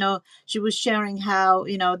was, she was sharing how,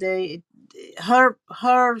 her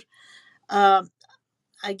uh,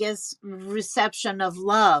 I guess reception of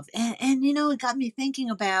love, and it got me thinking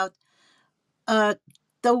about.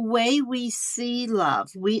 the way we see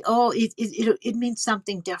love, we all it means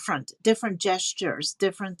something different, different gestures,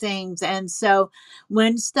 different things. And so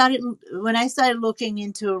when I started looking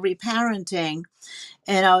into reparenting,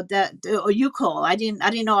 that, or you call, I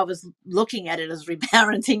didn't know I was looking at it as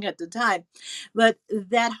reparenting at the time, but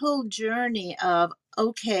that whole journey of,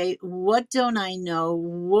 okay, what don't I know,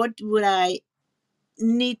 what would I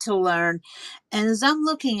need to learn? And as I'm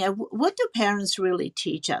looking at, what do parents really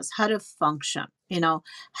teach us? How to function,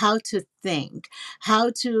 how to think,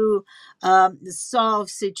 how to solve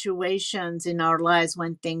situations in our lives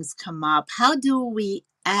when things come up, how do we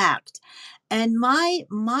act? And my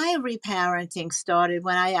reparenting started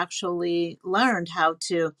when I actually learned how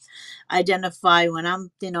to identify when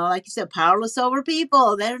I'm, like you said, powerless over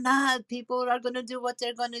people. They're not. People are going to do what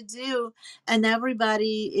they're going to do, and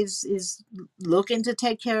everybody is looking to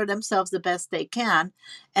take care of themselves the best they can.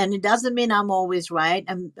 And it doesn't mean I'm always right.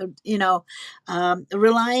 I'm,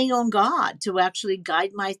 relying on God to actually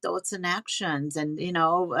guide my thoughts and actions, and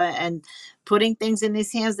and putting things in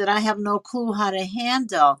His hands that I have no clue how to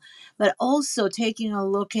handle, but also taking a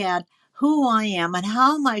look at who I am and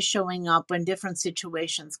how am I showing up when different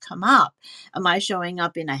situations come up. Am I showing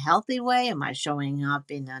up in a healthy way? Am I showing up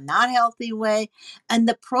in a not healthy way? And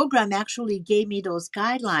the program actually gave me those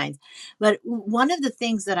guidelines. But one of the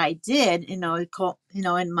things that I did, in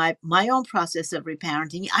my own process of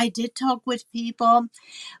reparenting, I did talk with people,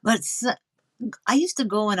 but I used to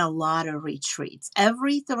go on a lot of retreats.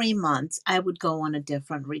 Every 3 months, I would go on a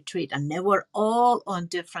different retreat, and they were all on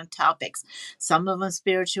different topics. Some of them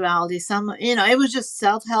spirituality, some, it was just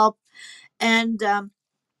self help. And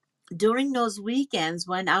during those weekends,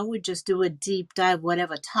 when I would just do a deep dive,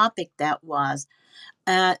 whatever topic that was,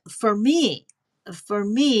 for me,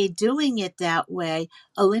 doing it that way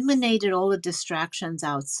eliminated all the distractions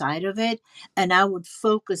outside of it, and I would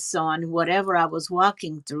focus on whatever I was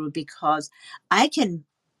walking through, because I can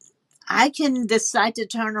I can decide to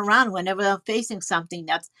turn around whenever I'm facing something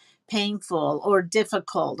that's painful or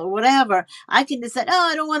difficult or whatever. I can decide, oh,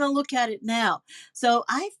 I don't want to look at it now. So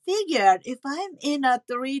I figured if I'm in a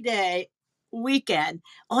 3 day weekend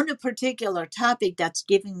on a particular topic that's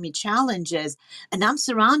giving me challenges, and I'm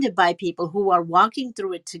surrounded by people who are walking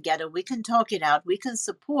through it together, we can talk it out, we can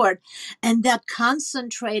support. And that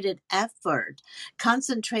concentrated effort,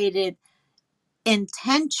 concentrated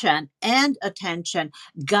intention and attention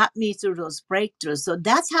got me through those breakthroughs. So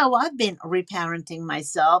that's how I've been reparenting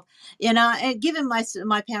myself, and giving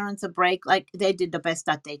my parents a break. Like, they did the best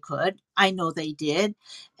that they could. I know they did,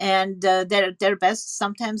 and their best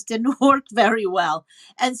sometimes didn't work very well.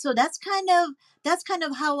 And so that's kind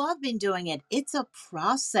of how I've been doing it. It's a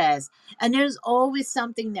process, and there's always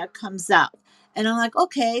something that comes up, and I'm like,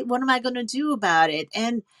 okay, what am I going to do about it?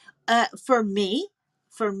 And for me,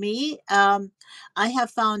 I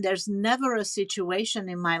have found there's never a situation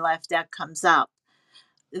in my life that comes up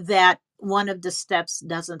that one of the steps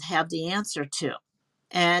doesn't have the answer to.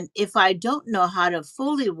 And if I don't know how to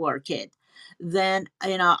fully work it, then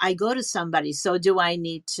I go to somebody. So do I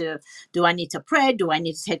need to pray? Do I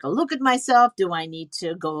need to take a look at myself? Do I need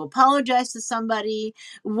to go apologize to somebody?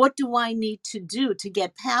 What do I need to do to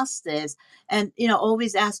get past this? And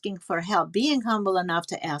always asking for help, being humble enough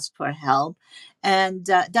to ask for help. And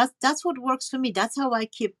that's what works for me. That's how I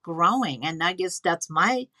keep growing. And I guess that's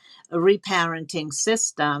my reparenting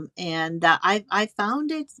system. And I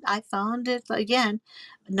found it again.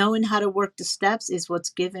 Knowing how to work the steps is what's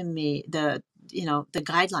given me the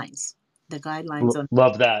guidelines, on.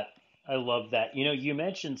 Love that. I love that. You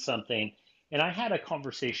mentioned something, and I had a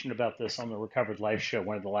conversation about this on the Recovered Life show,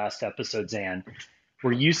 one of the last episodes, Anne,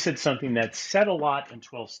 where you said something that's said a lot in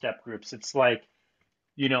 12 step groups. It's like,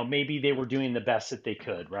 maybe they were doing the best that they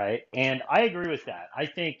could, right? And I agree with that. I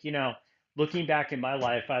think, looking back in my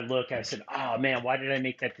life, I said, oh man, why did I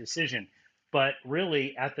make that decision? But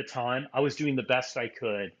really, at the time, I was doing the best I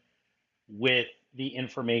could with the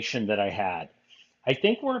information that I had. I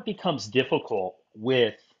think where it becomes difficult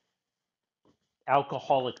with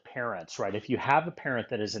alcoholic parents, right? If you have a parent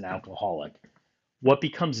that is an alcoholic, what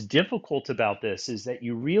becomes difficult about this is that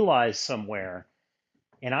you realize somewhere,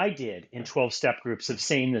 and I did in 12 step groups of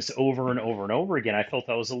saying this over and over and over again. I felt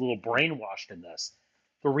I was a little brainwashed in this.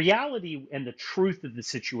 The reality and the truth of the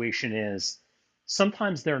situation is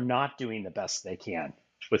sometimes they're not doing the best they can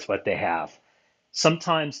with what they have.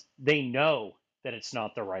 Sometimes they know that it's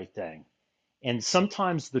not the right thing. And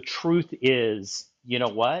sometimes the truth is, you know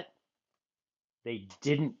what? They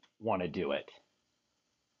didn't want to do it.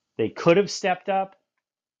 They could have stepped up,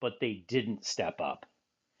 but they didn't step up.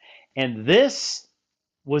 And this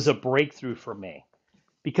was a breakthrough for me.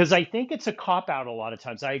 because I think it's a cop out a lot of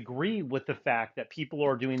times. I agree with the fact that people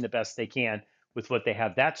are doing the best they can with what they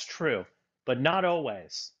have. That's true, but not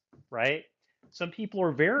always, right? Some people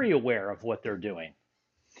are very aware of what they're doing.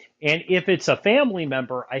 And if it's a family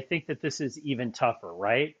member, I think that this is even tougher,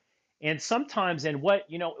 right? And sometimes, and what,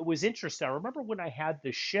 it was interesting. I remember when I had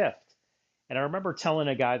the shift, and I remember telling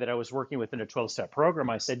a guy that I was working with in a 12-step program,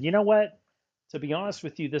 I said, you know what? To be honest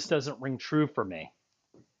with you, this doesn't ring true for me.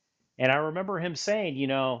 And I remember him saying,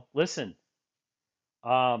 listen,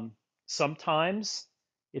 um, sometimes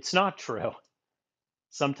it's not true.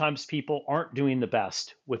 Sometimes people aren't doing the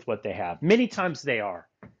best with what they have. Many times they are.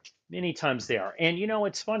 Many times they are. And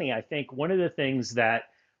it's funny. I think one of the things that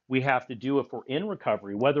we have to do if we're in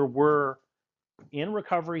recovery, whether we're in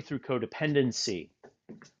recovery through codependency,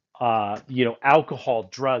 alcohol,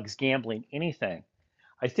 drugs, gambling, anything,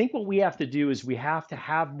 I think what we have to do is we have to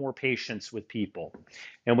have more patience with people.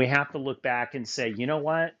 And we have to look back and say, you know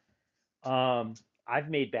what? Um, I've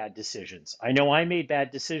made bad decisions. I know I made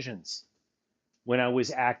bad decisions when I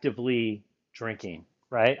was actively drinking,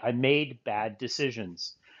 right? I made bad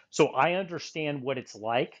decisions. So I understand what it's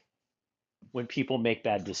like when people make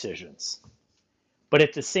bad decisions. But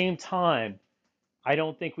at the same time, I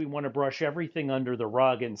don't think we want to brush everything under the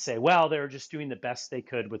rug and say, well, they're just doing the best they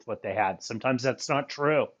could with what they had. Sometimes that's not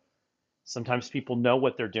true. Sometimes people know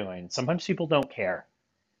what they're doing. Sometimes people don't care.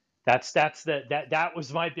 That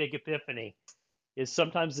was my big epiphany is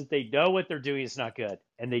sometimes that they know what they're doing is not good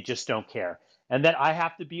and they just don't care. And that I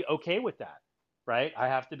have to be okay with that, right? I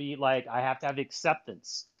have to be like, I have to have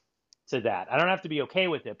acceptance to that. I don't have to be okay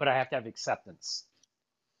with it, but I have to have acceptance.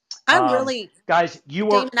 I really, Guys, you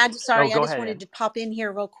were, Damon, I just oh, sorry, I go just ahead, wanted Ann. to pop in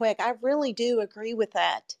here real quick. I really do agree with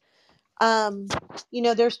that. Um,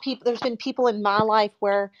 there's been people in my life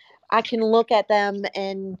where I can look at them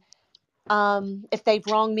and if they've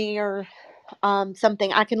wronged me or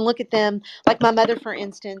something, I can look at them, like my mother, for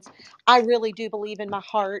instance. I really do believe in my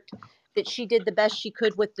heart that she did the best she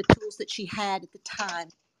could with the tools that she had at the time.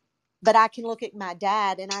 But I can look at my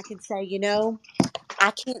dad and I can say,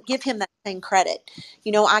 I can't give him that same credit.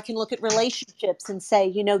 I can look at relationships and say,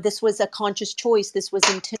 this was a conscious choice, this was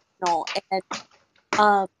intentional. And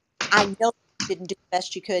um, I know you didn't do the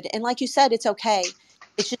best you could. And like you said, it's okay.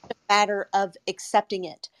 It's just a matter of accepting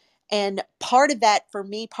it. And part of that, for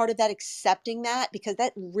me, part of that accepting that, because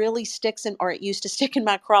that really sticks in, or it used to stick in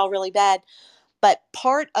my craw really bad. But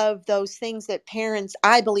part of those things that parents,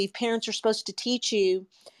 I believe parents are supposed to teach you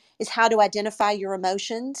is how to identify your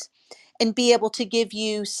emotions and be able to give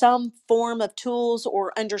you some form of tools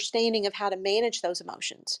or understanding of how to manage those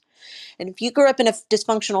emotions. And if you grew up in a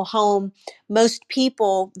dysfunctional home, most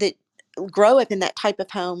people that grow up in that type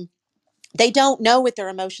of home, they don't know what their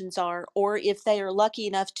emotions are, or if they are lucky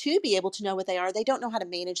enough to be able to know what they are, they don't know how to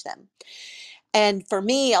manage them. And for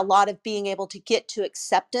me, a lot of being able to get to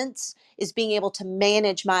acceptance is being able to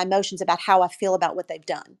manage my emotions about how I feel about what they've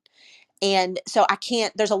done. And so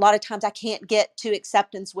there's a lot of times I can't get to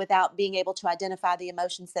acceptance without being able to identify the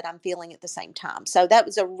emotions that I'm feeling at the same time. So that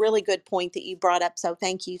was a really good point that you brought up. So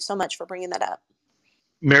thank you so much for bringing that up.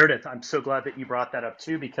 Meredith, I'm so glad that you brought that up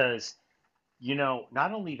too, because,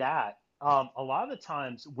 not only that, a lot of the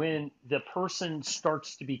times when the person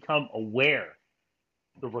starts to become aware,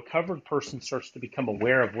 the recovered person starts to become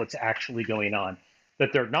aware of what's actually going on,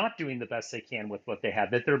 that they're not doing the best they can with what they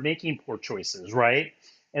have, that they're making poor choices, right?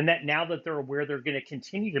 And that now that they're aware they're going to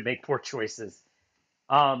continue to make poor choices,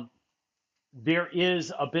 um, there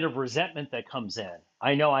is a bit of resentment that comes in.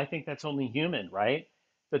 I know, I think that's only human, right?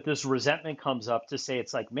 That this resentment comes up to say,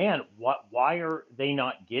 it's like, man, why are they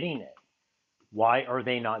not getting it? Why are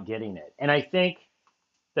they not getting it? And I think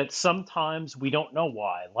that sometimes we don't know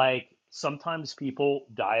why. Like sometimes people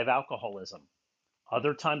die of alcoholism.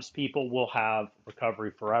 Other times people will have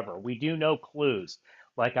recovery forever. We do know clues.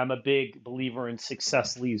 Like I'm a big believer in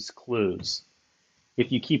success leaves clues.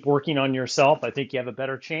 If you keep working on yourself, I think you have a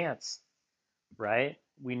better chance, right?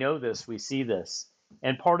 We know this, we see this.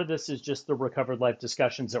 And part of this is just the recovered life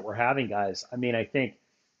discussions that we're having, guys. I mean, I think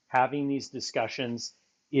having these discussions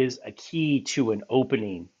is a key to an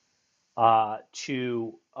opening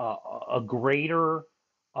to a greater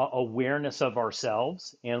awareness of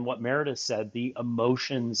ourselves and what Meredith said, the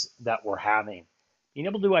emotions that we're having, being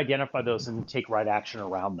able to identify those and take right action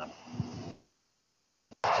around them.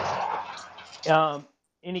 Um,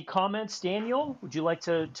 any comments, Daniel? Would you like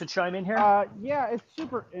to chime in here? Yeah, it's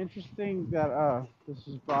super interesting that this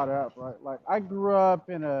is brought up, right? Like, I grew up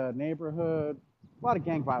in a neighborhood, a lot of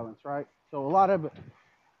gang violence, right? So a lot of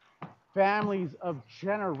families of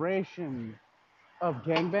generations of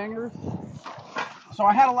gangbangers. So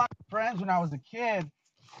I had a lot of friends when I was a kid,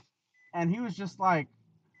 and he was just like,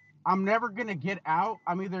 I'm never gonna get out.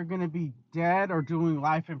 I'm either gonna be dead or doing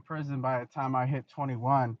life in prison by the time I hit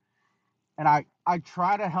 21. And I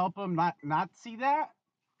try to help him not see that,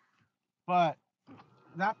 but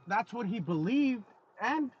that's what he believed,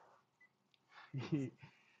 and he,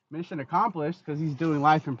 mission accomplished because he's doing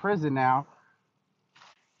life in prison now.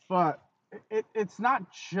 But it's not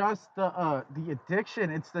just the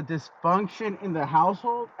addiction; it's the dysfunction in the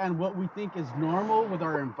household and what we think is normal with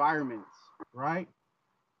our environments, right?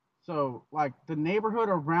 So, like the neighborhood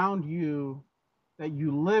around you that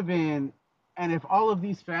you live in, and if all of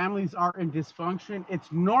these families are in dysfunction,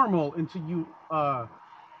 it's normal until you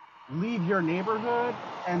leave your neighborhood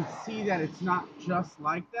and see that it's not just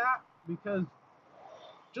like that. Because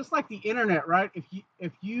just like the internet, right?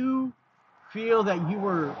 If you feel that you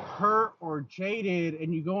were hurt or jaded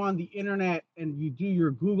and you go on the internet and you do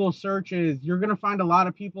your Google searches, you're going to find a lot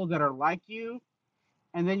of people that are like you.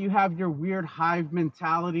 And then you have your weird hive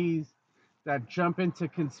mentalities that jump into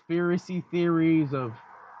conspiracy theories of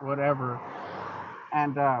whatever.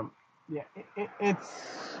 And yeah,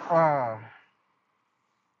 it's, uh,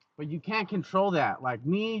 but you can't control that. Like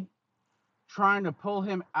me trying to pull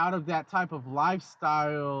him out of that type of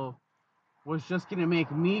lifestyle was just going to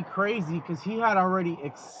make me crazy because he had already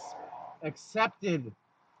accepted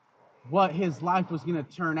what his life was going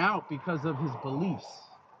to turn out because of his beliefs.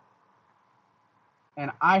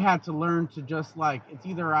 And I had to learn to just like, it's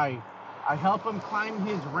either I help him climb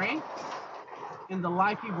his ranks in the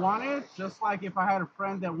life he wanted, just like if I had a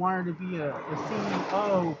friend that wanted to be a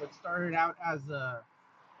CEO but started out as the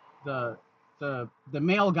the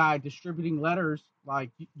mail guy distributing letters.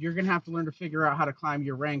 Like you're gonna have to learn to figure out how to climb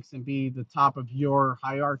your ranks and be the top of your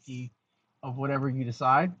hierarchy of whatever you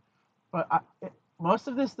decide. But most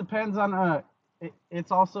of this depends on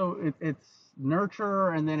it's also it's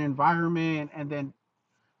nurture and then environment and then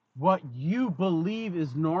what you believe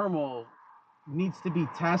is normal needs to be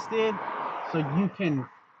tested so you can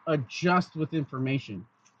adjust with information,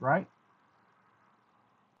 right?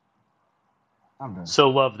 I'm done. So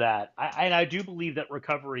love that. I do believe that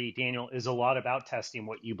recovery, Daniel, is a lot about testing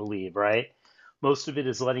what you believe, right? Most of it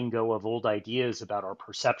is letting go of old ideas about our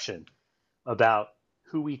perception, about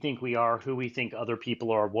who we think we are, who we think other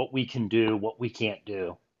people are, what we can do, what we can't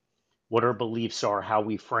do, what our beliefs are, how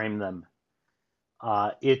we frame them.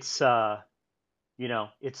 It's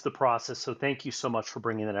it's the process. So thank you so much for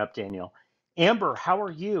bringing that up, Daniel. Amber, how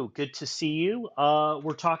are you? Good to see you.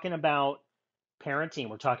 We're talking about parenting.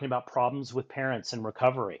 We're talking about problems with parents and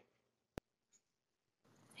recovery.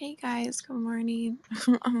 Hey guys, good morning.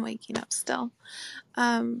 I'm waking up still.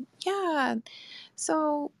 Yeah.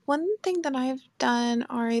 So one thing that I've done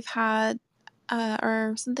or I've had,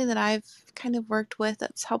 or something that I've kind of worked with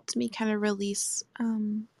that's helped me kind of release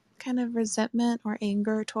kind of resentment or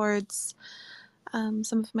anger towards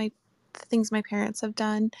some of my things my parents have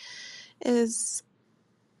done is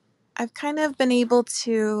I've kind of been able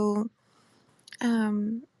to,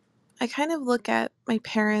 I kind of look at my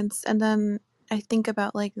parents and then I think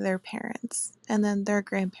about like their parents and then their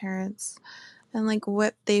grandparents and like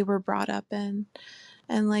what they were brought up in.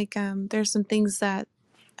 And like there's some things that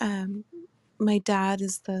um my dad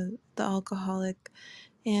is the alcoholic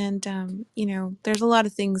and there's a lot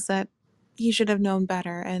of things that he should have known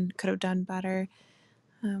better and could have done better.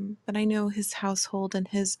 But I know his household and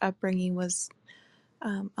his upbringing was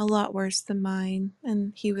a lot worse than mine,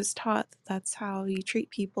 and he was taught that that's how you treat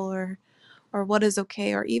people or what is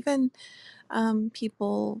okay, or even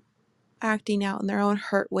people acting out in their own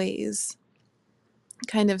hurt ways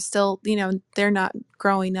kind of still, they're not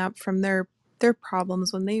growing up from their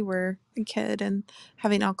problems when they were a kid and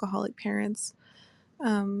having alcoholic parents.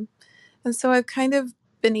 Um, and so I've kind of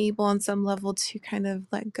been able on some level to kind of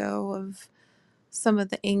let go of some of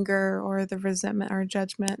the anger or the resentment or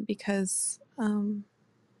judgment because,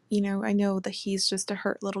 I know that he's just a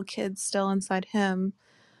hurt little kid still inside him.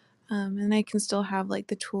 And I can still have like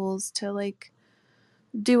the tools to like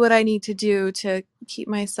do what I need to do to keep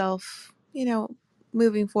myself,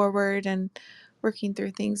 moving forward and working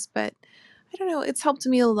through things. But I don't know, it's helped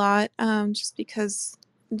me a lot just because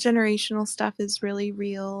generational stuff is really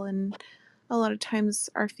real. And a lot of times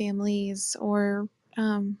our families or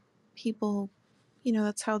people,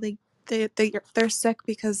 that's how they're sick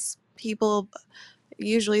because people,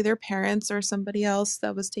 usually their parents or somebody else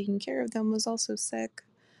that was taking care of them was also sick.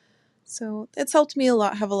 So it's helped me a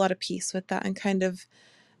lot, have a lot of peace with that and kind of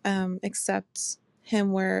accept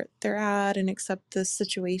him where they're at and accept the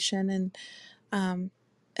situation um,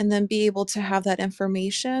 and then be able to have that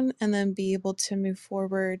information and then be able to move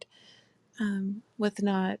forward with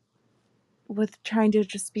not with trying to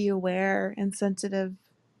just be aware and sensitive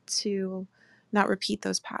to not repeat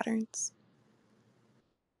those patterns.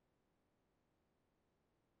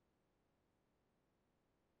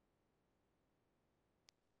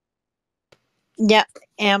 Yeah,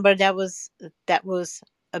 Amber, that was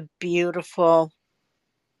a beautiful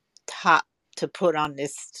top to put on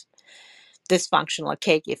this dysfunctional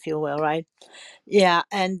cake, if you will, right? Yeah,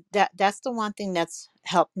 and that's the one thing that's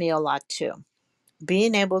helped me a lot too.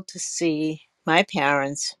 Being able to see my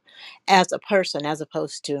parents as a person as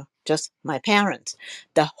opposed to just my parents,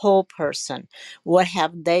 the whole person. What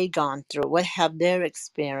have they gone through? What have their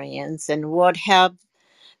experience and what have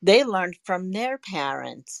they learned from their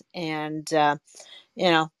parents? And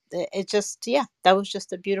it just, yeah, that was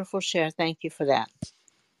just a beautiful share. Thank you for that.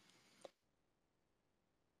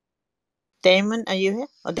 Damon, are you here?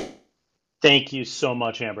 Thank you so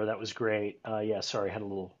much, Amber. That was great. Yeah, sorry, I had a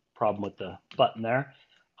little problem with the button there.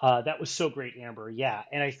 That was so great, Amber. Yeah,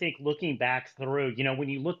 and I think looking back through, when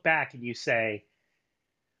you look back and you say,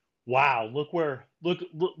 "Wow, look where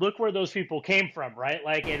those people came from," right?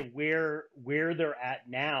 Like, and where they're at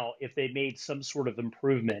now, if they made some sort of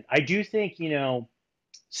improvement. I do think,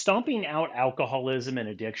 stomping out alcoholism and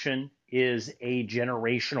addiction is a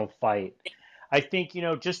generational fight. I think,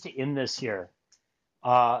 just to end this here,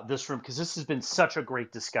 this room, because this has been such a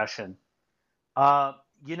great discussion. Uh,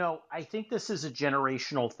 I think this is a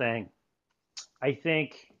generational thing. I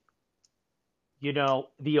think,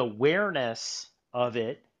 the awareness of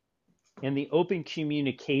it and the open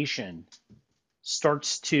communication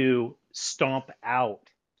starts to stomp out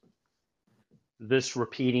this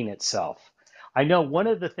repeating itself. I know one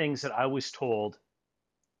of the things that I was told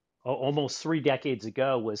almost 3 decades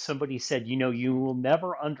ago was somebody said, you will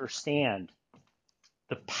never understand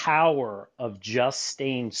the power of just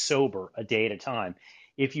staying sober a day at a time.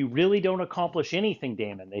 If you really don't accomplish anything,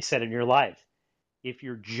 Damon, they said in your life, if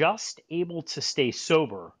you're just able to stay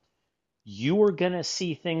sober, you are going to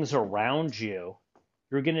see things around you.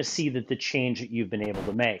 You're going to see that the change that you've been able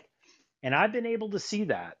to make. And I've been able to see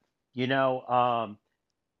that. You know, um,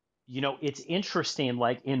 it's interesting.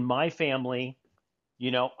 Like in my family,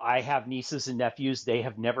 I have nieces and nephews. They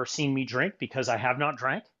have never seen me drink because I have not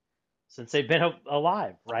drank since they've been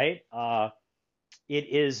alive, right?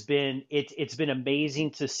 It's been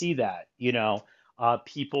amazing to see that,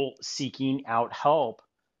 people seeking out help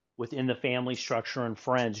within the family structure and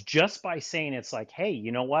friends just by saying it's like, hey,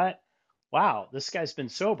 you know what? Wow, this guy's been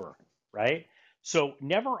sober, right? So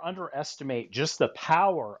never underestimate just the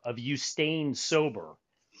power of you staying sober.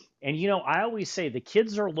 And I always say the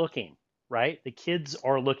kids are looking, right? The kids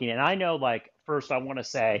are looking. And I know, like, first I want to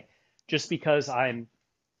say, just because I'm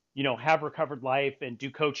have recovered life and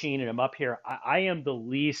do coaching and I'm up here, I am the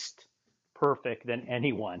least perfect than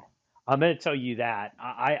anyone. I'm going to tell you that.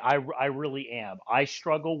 I really am. I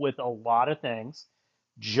struggle with a lot of things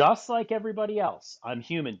just like everybody else. I'm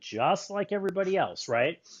human just like everybody else,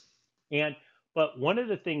 right? And but one of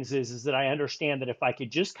the things is that I understand that if I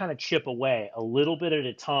could just kind of chip away a little bit at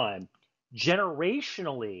a time,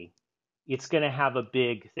 generationally, it's going to have a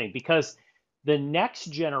big thing because the next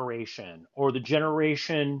generation or the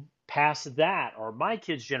generation past that or my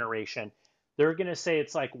kids' generation, they're going to say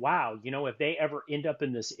it's like, wow, if they ever end up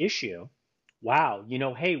in this issue, wow,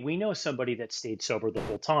 hey, we know somebody that stayed sober the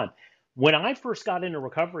whole time. When I first got into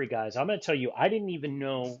recovery, guys, I'm going to tell you, I didn't even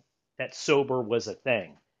know that sober was a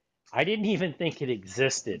thing. I didn't even think it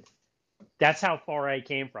existed. That's how far I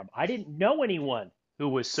came from. I didn't know anyone who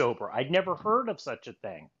was sober. I'd never heard of such a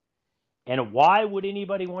thing. And why would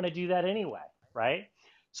anybody want to do that anyway? Right?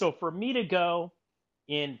 So for me to go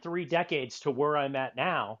in 3 decades to where I'm at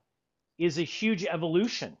now is a huge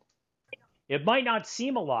evolution. It might not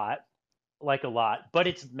seem like a lot, but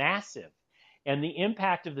it's massive. And the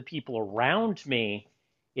impact of the people around me,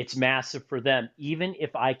 it's massive for them, even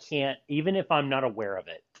if I'm not aware of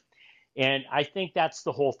it. And I think that's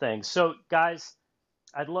the whole thing. So, guys,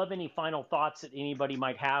 I'd love any final thoughts that anybody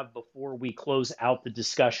might have before we close out the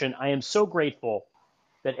discussion. I am so grateful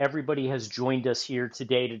that everybody has joined us here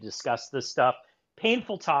today to discuss this stuff.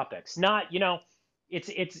 Painful topics, not,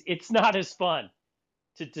 it's not as fun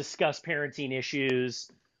to discuss parenting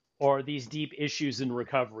issues or these deep issues in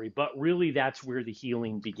recovery, but really that's where the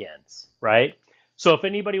healing begins, right? So if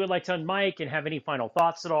anybody would like to unmic and have any final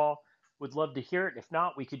thoughts at all, would love to hear it. If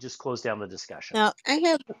not, we could just close down the discussion. Now, I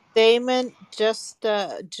have Damon, just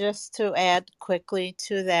to add quickly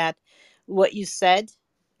to that, what you said,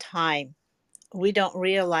 time. We don't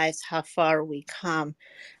realize how far we come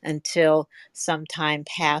until some time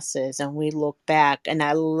passes and we look back. And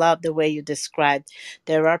I love the way you described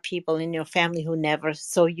there are people in your family who never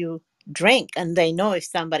saw you drink, and they know if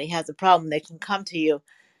somebody has a problem, they can come to you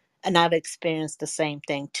And I've experienced the same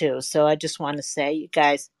thing too. So I just want to say, you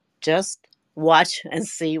guys, just watch and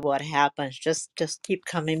see what happens. Just keep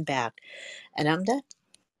coming back. And I'm done.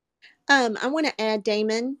 I want to add,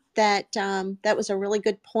 Damon, that that was a really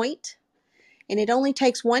good point, and it only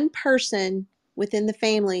takes one person within the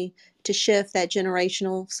family to shift that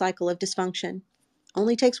generational cycle of dysfunction.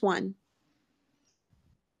 Only takes one.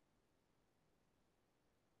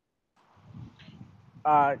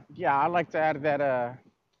 Yeah, I'd like to add that.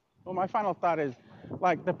 Well, my final thought is,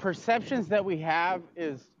 like, the perceptions that we have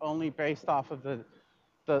is only based off of the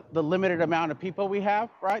limited amount of people we have,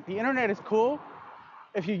 right? The internet is cool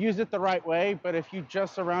if you use it the right way, but if you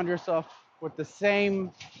just surround yourself with the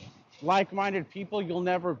same like-minded people, you'll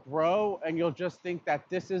never grow, and you'll just think that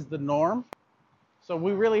this is the norm. So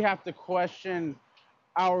we really have to question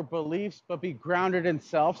our beliefs, but be grounded in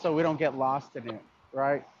self so we don't get lost in it,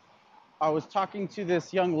 right? I was talking to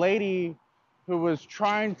this young lady who was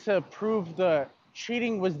trying to prove the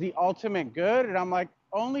cheating was the ultimate good. And I'm like,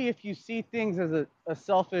 only if you see things as a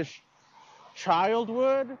selfish child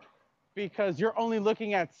would, because you're only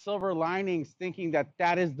looking at silver linings thinking that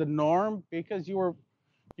that is the norm because you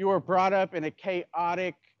were brought up in a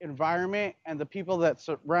chaotic environment, and the people that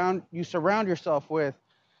surround yourself with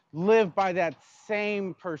live by that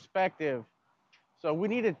same perspective. So we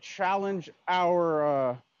need to challenge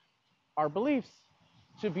our beliefs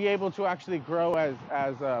to be able to actually grow as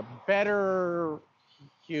better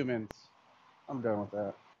humans. I'm done with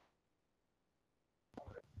that.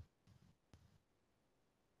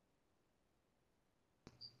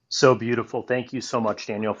 So beautiful. Thank you so much,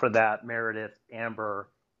 Daniel, for that. Meredith, Amber,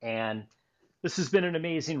 and this has been an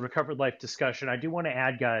amazing Recovered Life discussion. I do want to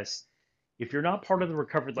add, guys, if you're not part of the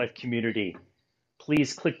Recovered Life community,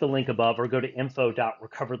 please click the link above or go to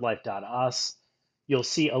info.recoveredlife.us. You'll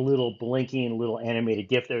see a little blinking, little animated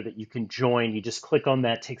GIF there that you can join. You just click on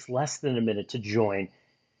that. It takes less than a minute to join.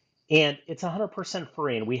 And it's 100%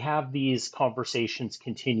 free. And we have these conversations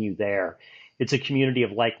continue there. It's a community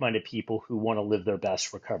of like-minded people who want to live their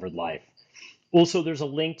best recovered life. Also, there's a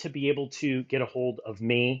link to be able to get a hold of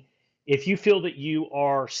me. If you feel that you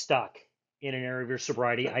are stuck in an area of your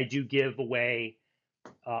sobriety, I do give away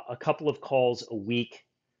a couple of calls a week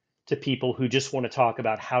to people who just want to talk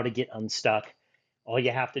about how to get unstuck. All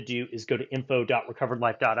you have to do is go to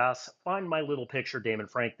info.recoveredlife.us, find my little picture, Damon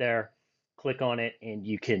Frank, there, click on it, and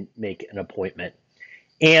you can make an appointment.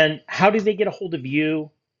 And how do they get a hold of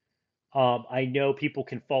you? I know people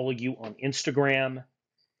can follow you on Instagram,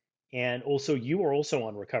 and also you are also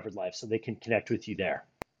on Recovered Life, so they can connect with you there.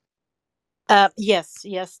 Yes,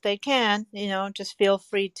 they can. Just feel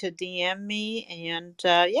free to DM me, and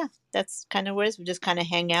yeah, that's kind of where we just kind of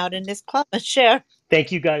hang out in this club and share.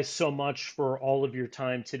 Thank you guys so much for all of your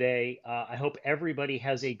time today. I hope everybody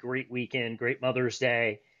has a great weekend, great Mother's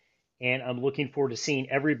Day, and I'm looking forward to seeing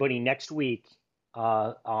everybody next week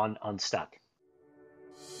on Unstuck.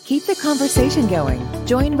 Keep the conversation going.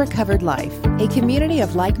 Join Recovered Life, a community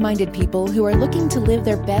of like-minded people who are looking to live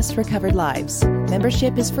their best recovered lives.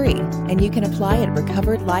 Membership is free, and you can apply at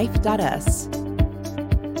recoveredlife.us.